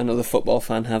another football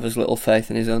fan have as little faith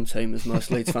in his own team as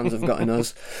most Leeds fans have got in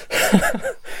us.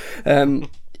 I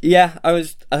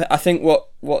think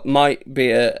what might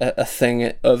be a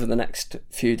thing over the next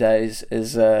few days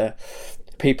is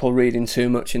people reading too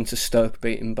much into Stoke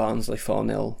beating Barnsley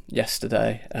 4-0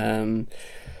 yesterday.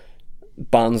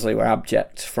 Barnsley were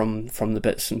abject from the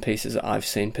bits and pieces that I've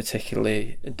seen.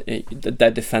 Particularly, their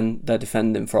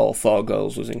defending for all 4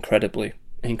 goals was incredibly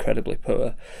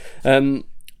poor.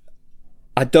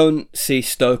 I don't see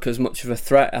Stoke as much of a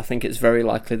threat. I think it's very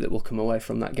likely that we'll come away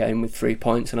from that game with 3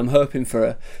 points, and I'm hoping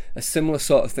for a similar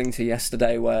sort of thing to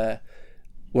yesterday, where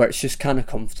it's just kind of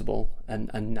comfortable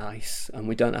and nice, and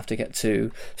we don't have to get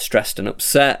too stressed and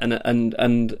upset.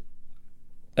 And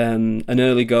an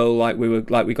early goal like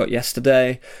we got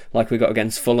yesterday, like we got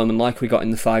against Fulham, and like we got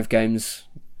in the 5 games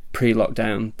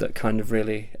pre-lockdown, that kind of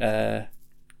really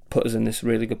put us in this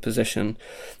really good position.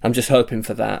 I'm just hoping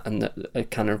for that, and that a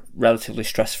kind of relatively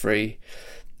stress-free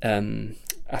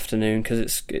afternoon,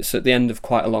 because it's at the end of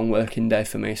quite a long working day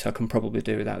for me, so I can probably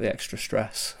do without the extra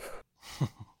stress.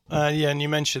 And you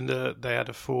mentioned that they had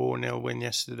a 4-0 win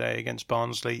yesterday against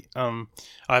Barnsley. I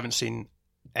haven't seen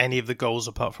any of the goals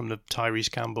apart from the Tyrese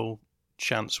Campbell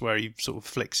chance where he sort of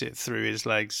flicks it through his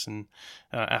legs, and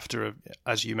after,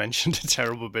 as you mentioned, a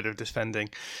terrible bit of defending.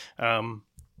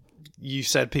 You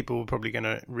said people were probably going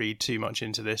to read too much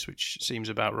into this, which seems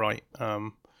about right.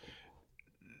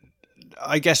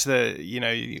 I guess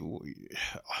it's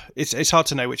hard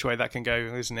to know which way that can go,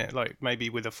 isn't it? Like, maybe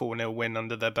with a 4-0 win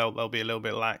under their belt, they'll be a little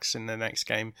bit lax in the next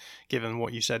game, given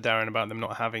what you said, Darren, about them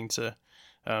not having to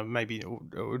maybe,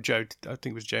 or Joe, I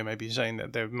think it was Joe maybe saying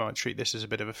that they might treat this as a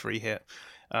bit of a free hit.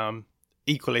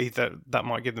 Equally, that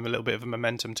might give them a little bit of a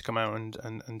momentum to come out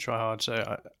and try hard.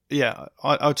 So,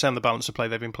 I would say on the balance of play,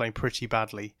 they've been playing pretty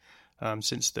badly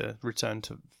since the return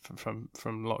from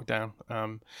lockdown.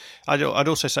 I'd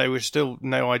also say we've still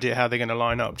no idea how they're going to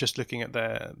line up. Just looking at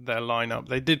their lineup,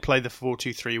 they did play the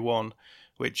 4-2-3-1,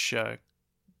 which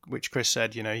Chris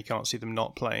said, you can't see them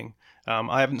not playing.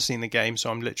 I haven't seen the game,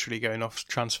 so I'm literally going off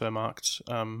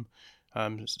Transfermarkt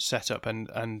setup,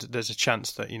 and there's a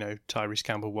chance that Tyrese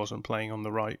Campbell wasn't playing on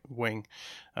the right wing.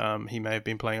 He may have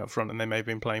been playing up front, and they may have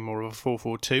been playing more of a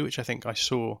 4-4-2, which I think I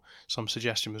saw some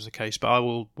suggestion was the case. But I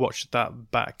will watch that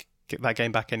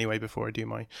game back anyway before I do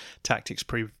my tactics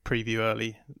preview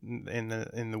early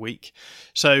in the week.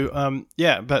 So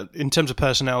but in terms of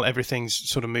personnel, everything's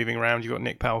sort of moving around. You've got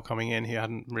Nick Powell coming in, who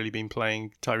hadn't really been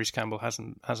playing. Tyrese Campbell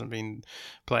hasn't been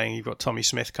playing. You've got Tommy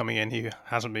Smith coming in, who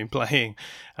hasn't been playing.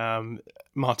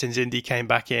 Martins Indi came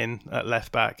back in at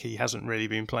left back. He hasn't really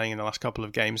been playing in the last couple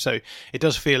of games, so it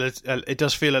does feel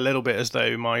a little bit as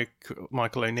though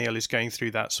Michael O'Neill is going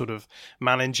through that sort of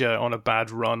manager on a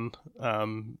bad run,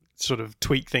 sort of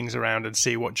tweak things around and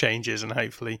see what changes, and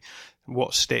hopefully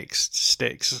what sticks.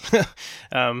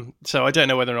 So I don't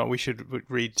know whether or not we should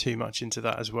read too much into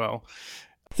that as well.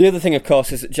 The other thing, of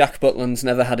course, is that Jack Butland's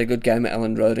never had a good game at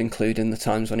Elland Road, including the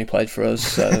times when he played for us.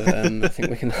 So I think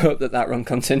we can hope that run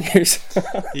continues.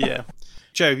 Yeah,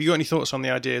 Joe, have you got any thoughts on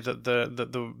the idea that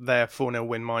their 4-0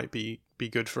 win might be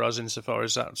good for us, insofar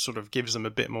as that sort of gives them a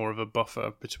bit more of a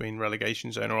buffer between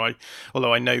relegation zone?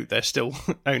 Although I note they're still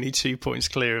only 2 points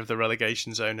clear of the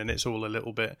relegation zone, and it's all a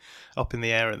little bit up in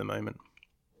the air at the moment.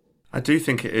 I do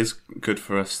think it is good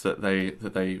for us that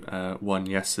they won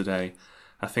yesterday.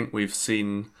 I think we've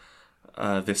seen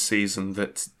this season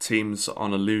that teams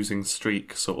on a losing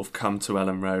streak sort of come to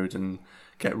Elland Road and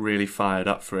get really fired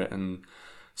up for it and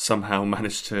somehow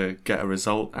manage to get a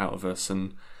result out of us.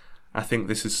 And I think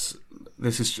this is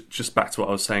just back to what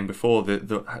I was saying before,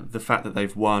 the fact that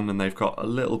they've won and they've got a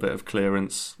little bit of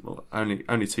clearance, well,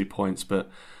 only 2 points, but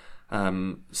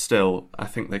still, I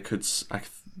think they could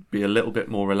be a little bit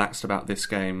more relaxed about this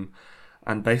game.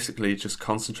 And basically just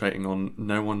concentrating on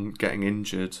no one getting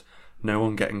injured, no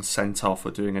one getting sent off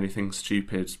or doing anything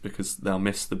stupid because they'll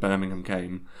miss the Birmingham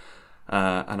game.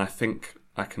 And I think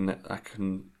I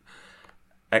can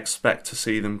expect to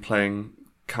see them playing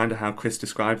kind of how Chris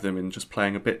described them, in just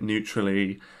playing a bit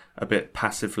neutrally, a bit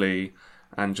passively,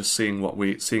 and just seeing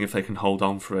if they can hold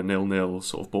on for a 0-0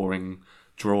 sort of boring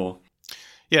draw.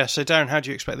 Yeah. So Darren, how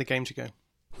do you expect the game to go?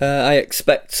 I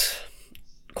expect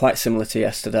quite similar to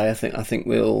yesterday. I think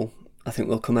we'll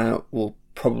come out. We'll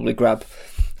probably grab.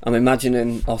 I'm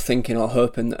imagining or thinking or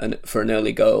hoping for an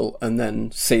early goal and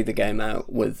then see the game out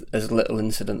with as little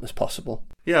incident as possible.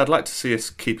 Yeah, I'd like to see us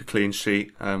keep a clean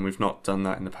sheet. We've not done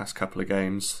that in the past couple of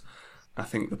games. I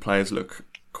think the players look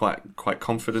quite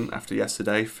confident after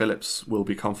yesterday. Phillips will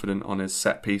be confident on his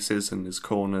set pieces and his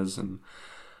corners and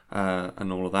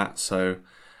all of that. So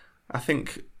I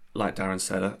think, like Darren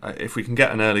said, if we can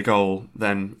get an early goal,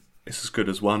 then it's as good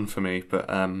as one for me. But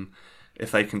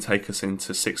if they can take us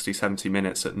into 60, 70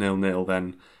 minutes at 0-0,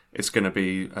 then it's going to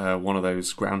be one of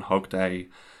those Groundhog Day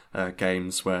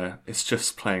games where it's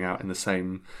just playing out in the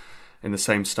same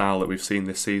style that we've seen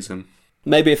this season.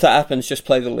 Maybe if that happens, just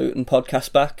play the Luton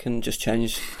podcast back and just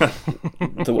change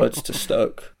the words to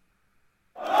Stoke.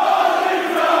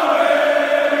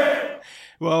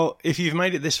 Well, if you've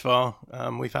made it this far,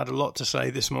 we've had a lot to say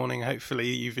this morning. Hopefully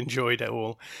you've enjoyed it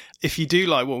all. If you do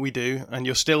like what we do and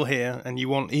you're still here and you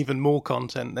want even more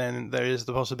content, then there is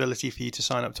the possibility for you to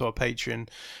sign up to our Patreon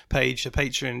page. The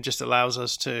Patreon just allows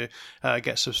us to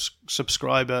get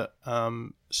subscriber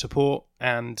support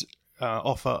and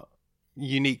offer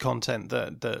unique content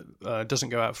that doesn't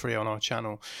go out free on our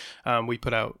channel. We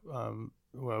put out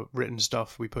written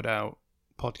stuff, we put out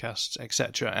podcasts,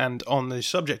 etc. And on the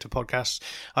subject of podcasts,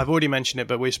 I've already mentioned it,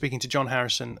 but we're speaking to John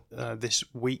Harrison this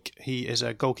week. He is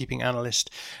a goalkeeping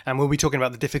analyst, and we'll be talking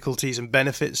about the difficulties and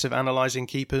benefits of analysing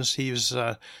keepers. He was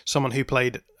someone who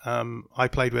I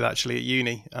played with actually at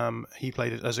uni. He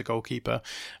played as a goalkeeper.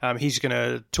 He's going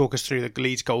to talk us through the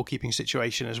Leeds goalkeeping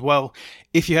situation as well.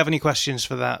 If you have any questions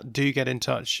for that, do get in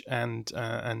touch and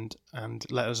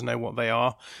let us know what they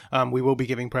are. We will be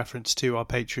giving preference to our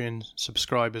Patreon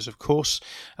subscribers, of course.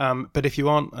 But if you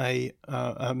aren't a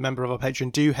member of our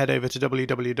Patreon, do head over to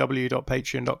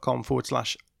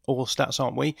www.patreon.com/All Stats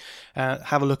Aren't We.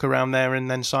 Have a look around there and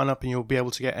then sign up, and you'll be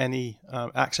able to get any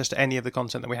access to any of the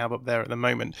content that we have up there at the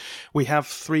moment. We have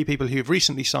 3 people who have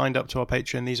recently signed up to our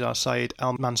Patreon. These are Saeed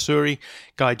Al-Mansouri,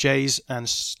 Guy Jays, and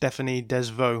Stephanie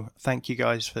Desvaux. Thank you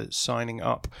guys for signing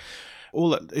up.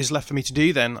 All that is left for me to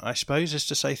do then, I suppose, is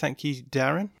to say thank you,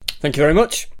 Darren. Thank you very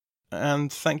much.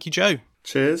 And thank you, Joe.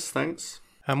 Cheers, thanks.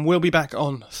 And we'll be back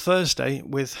on Thursday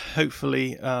with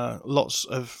hopefully lots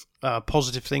of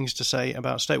positive things to say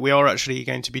about Stoke. We are actually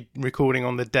going to be recording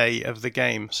on the day of the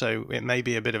game, so it may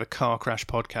be a bit of a car crash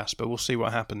podcast, but we'll see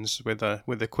what happens with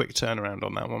a quick turnaround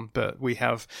on that one. But we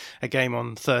have a game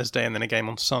on Thursday and then a game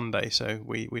on Sunday, so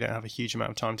we don't have a huge amount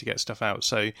of time to get stuff out.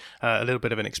 So a little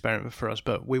bit of an experiment for us,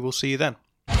 but we will see you then.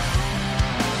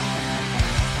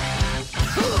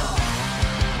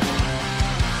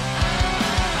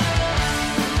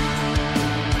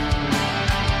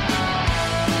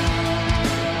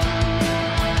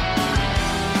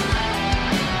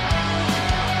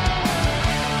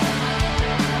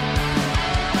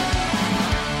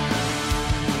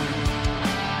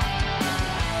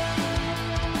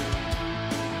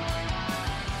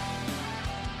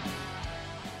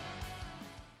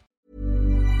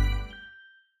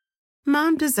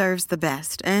 Mom deserves the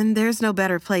best, and there's no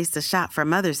better place to shop for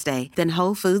Mother's Day than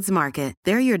Whole Foods Market.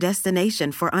 They're your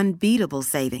destination for unbeatable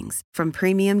savings, from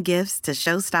premium gifts to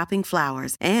show-stopping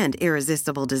flowers and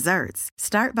irresistible desserts.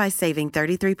 Start by saving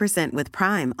 33% with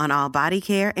Prime on all body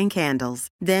care and candles.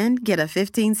 Then get a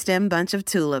 15-stem bunch of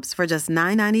tulips for just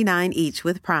 $9.99 each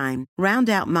with Prime.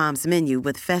 Round out Mom's menu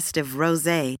with festive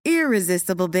rosé,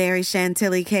 irresistible berry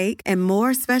chantilly cake, and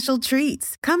more special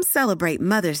treats. Come celebrate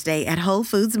Mother's Day at Whole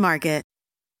Foods Market.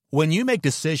 When you make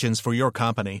decisions for your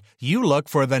company, you look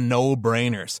for the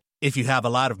no-brainers. If you have a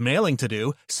lot of mailing to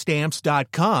do,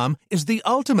 Stamps.com is the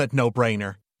ultimate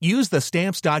no-brainer. Use the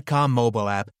Stamps.com mobile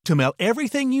app to mail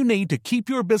everything you need to keep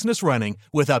your business running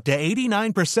with up to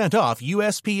 89% off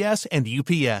USPS and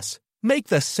UPS. Make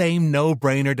the same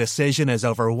no-brainer decision as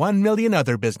over 1 million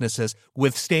other businesses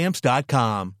with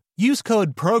Stamps.com. Use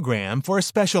code PROGRAM for a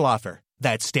special offer.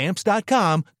 That's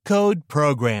Stamps.com, code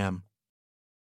PROGRAM.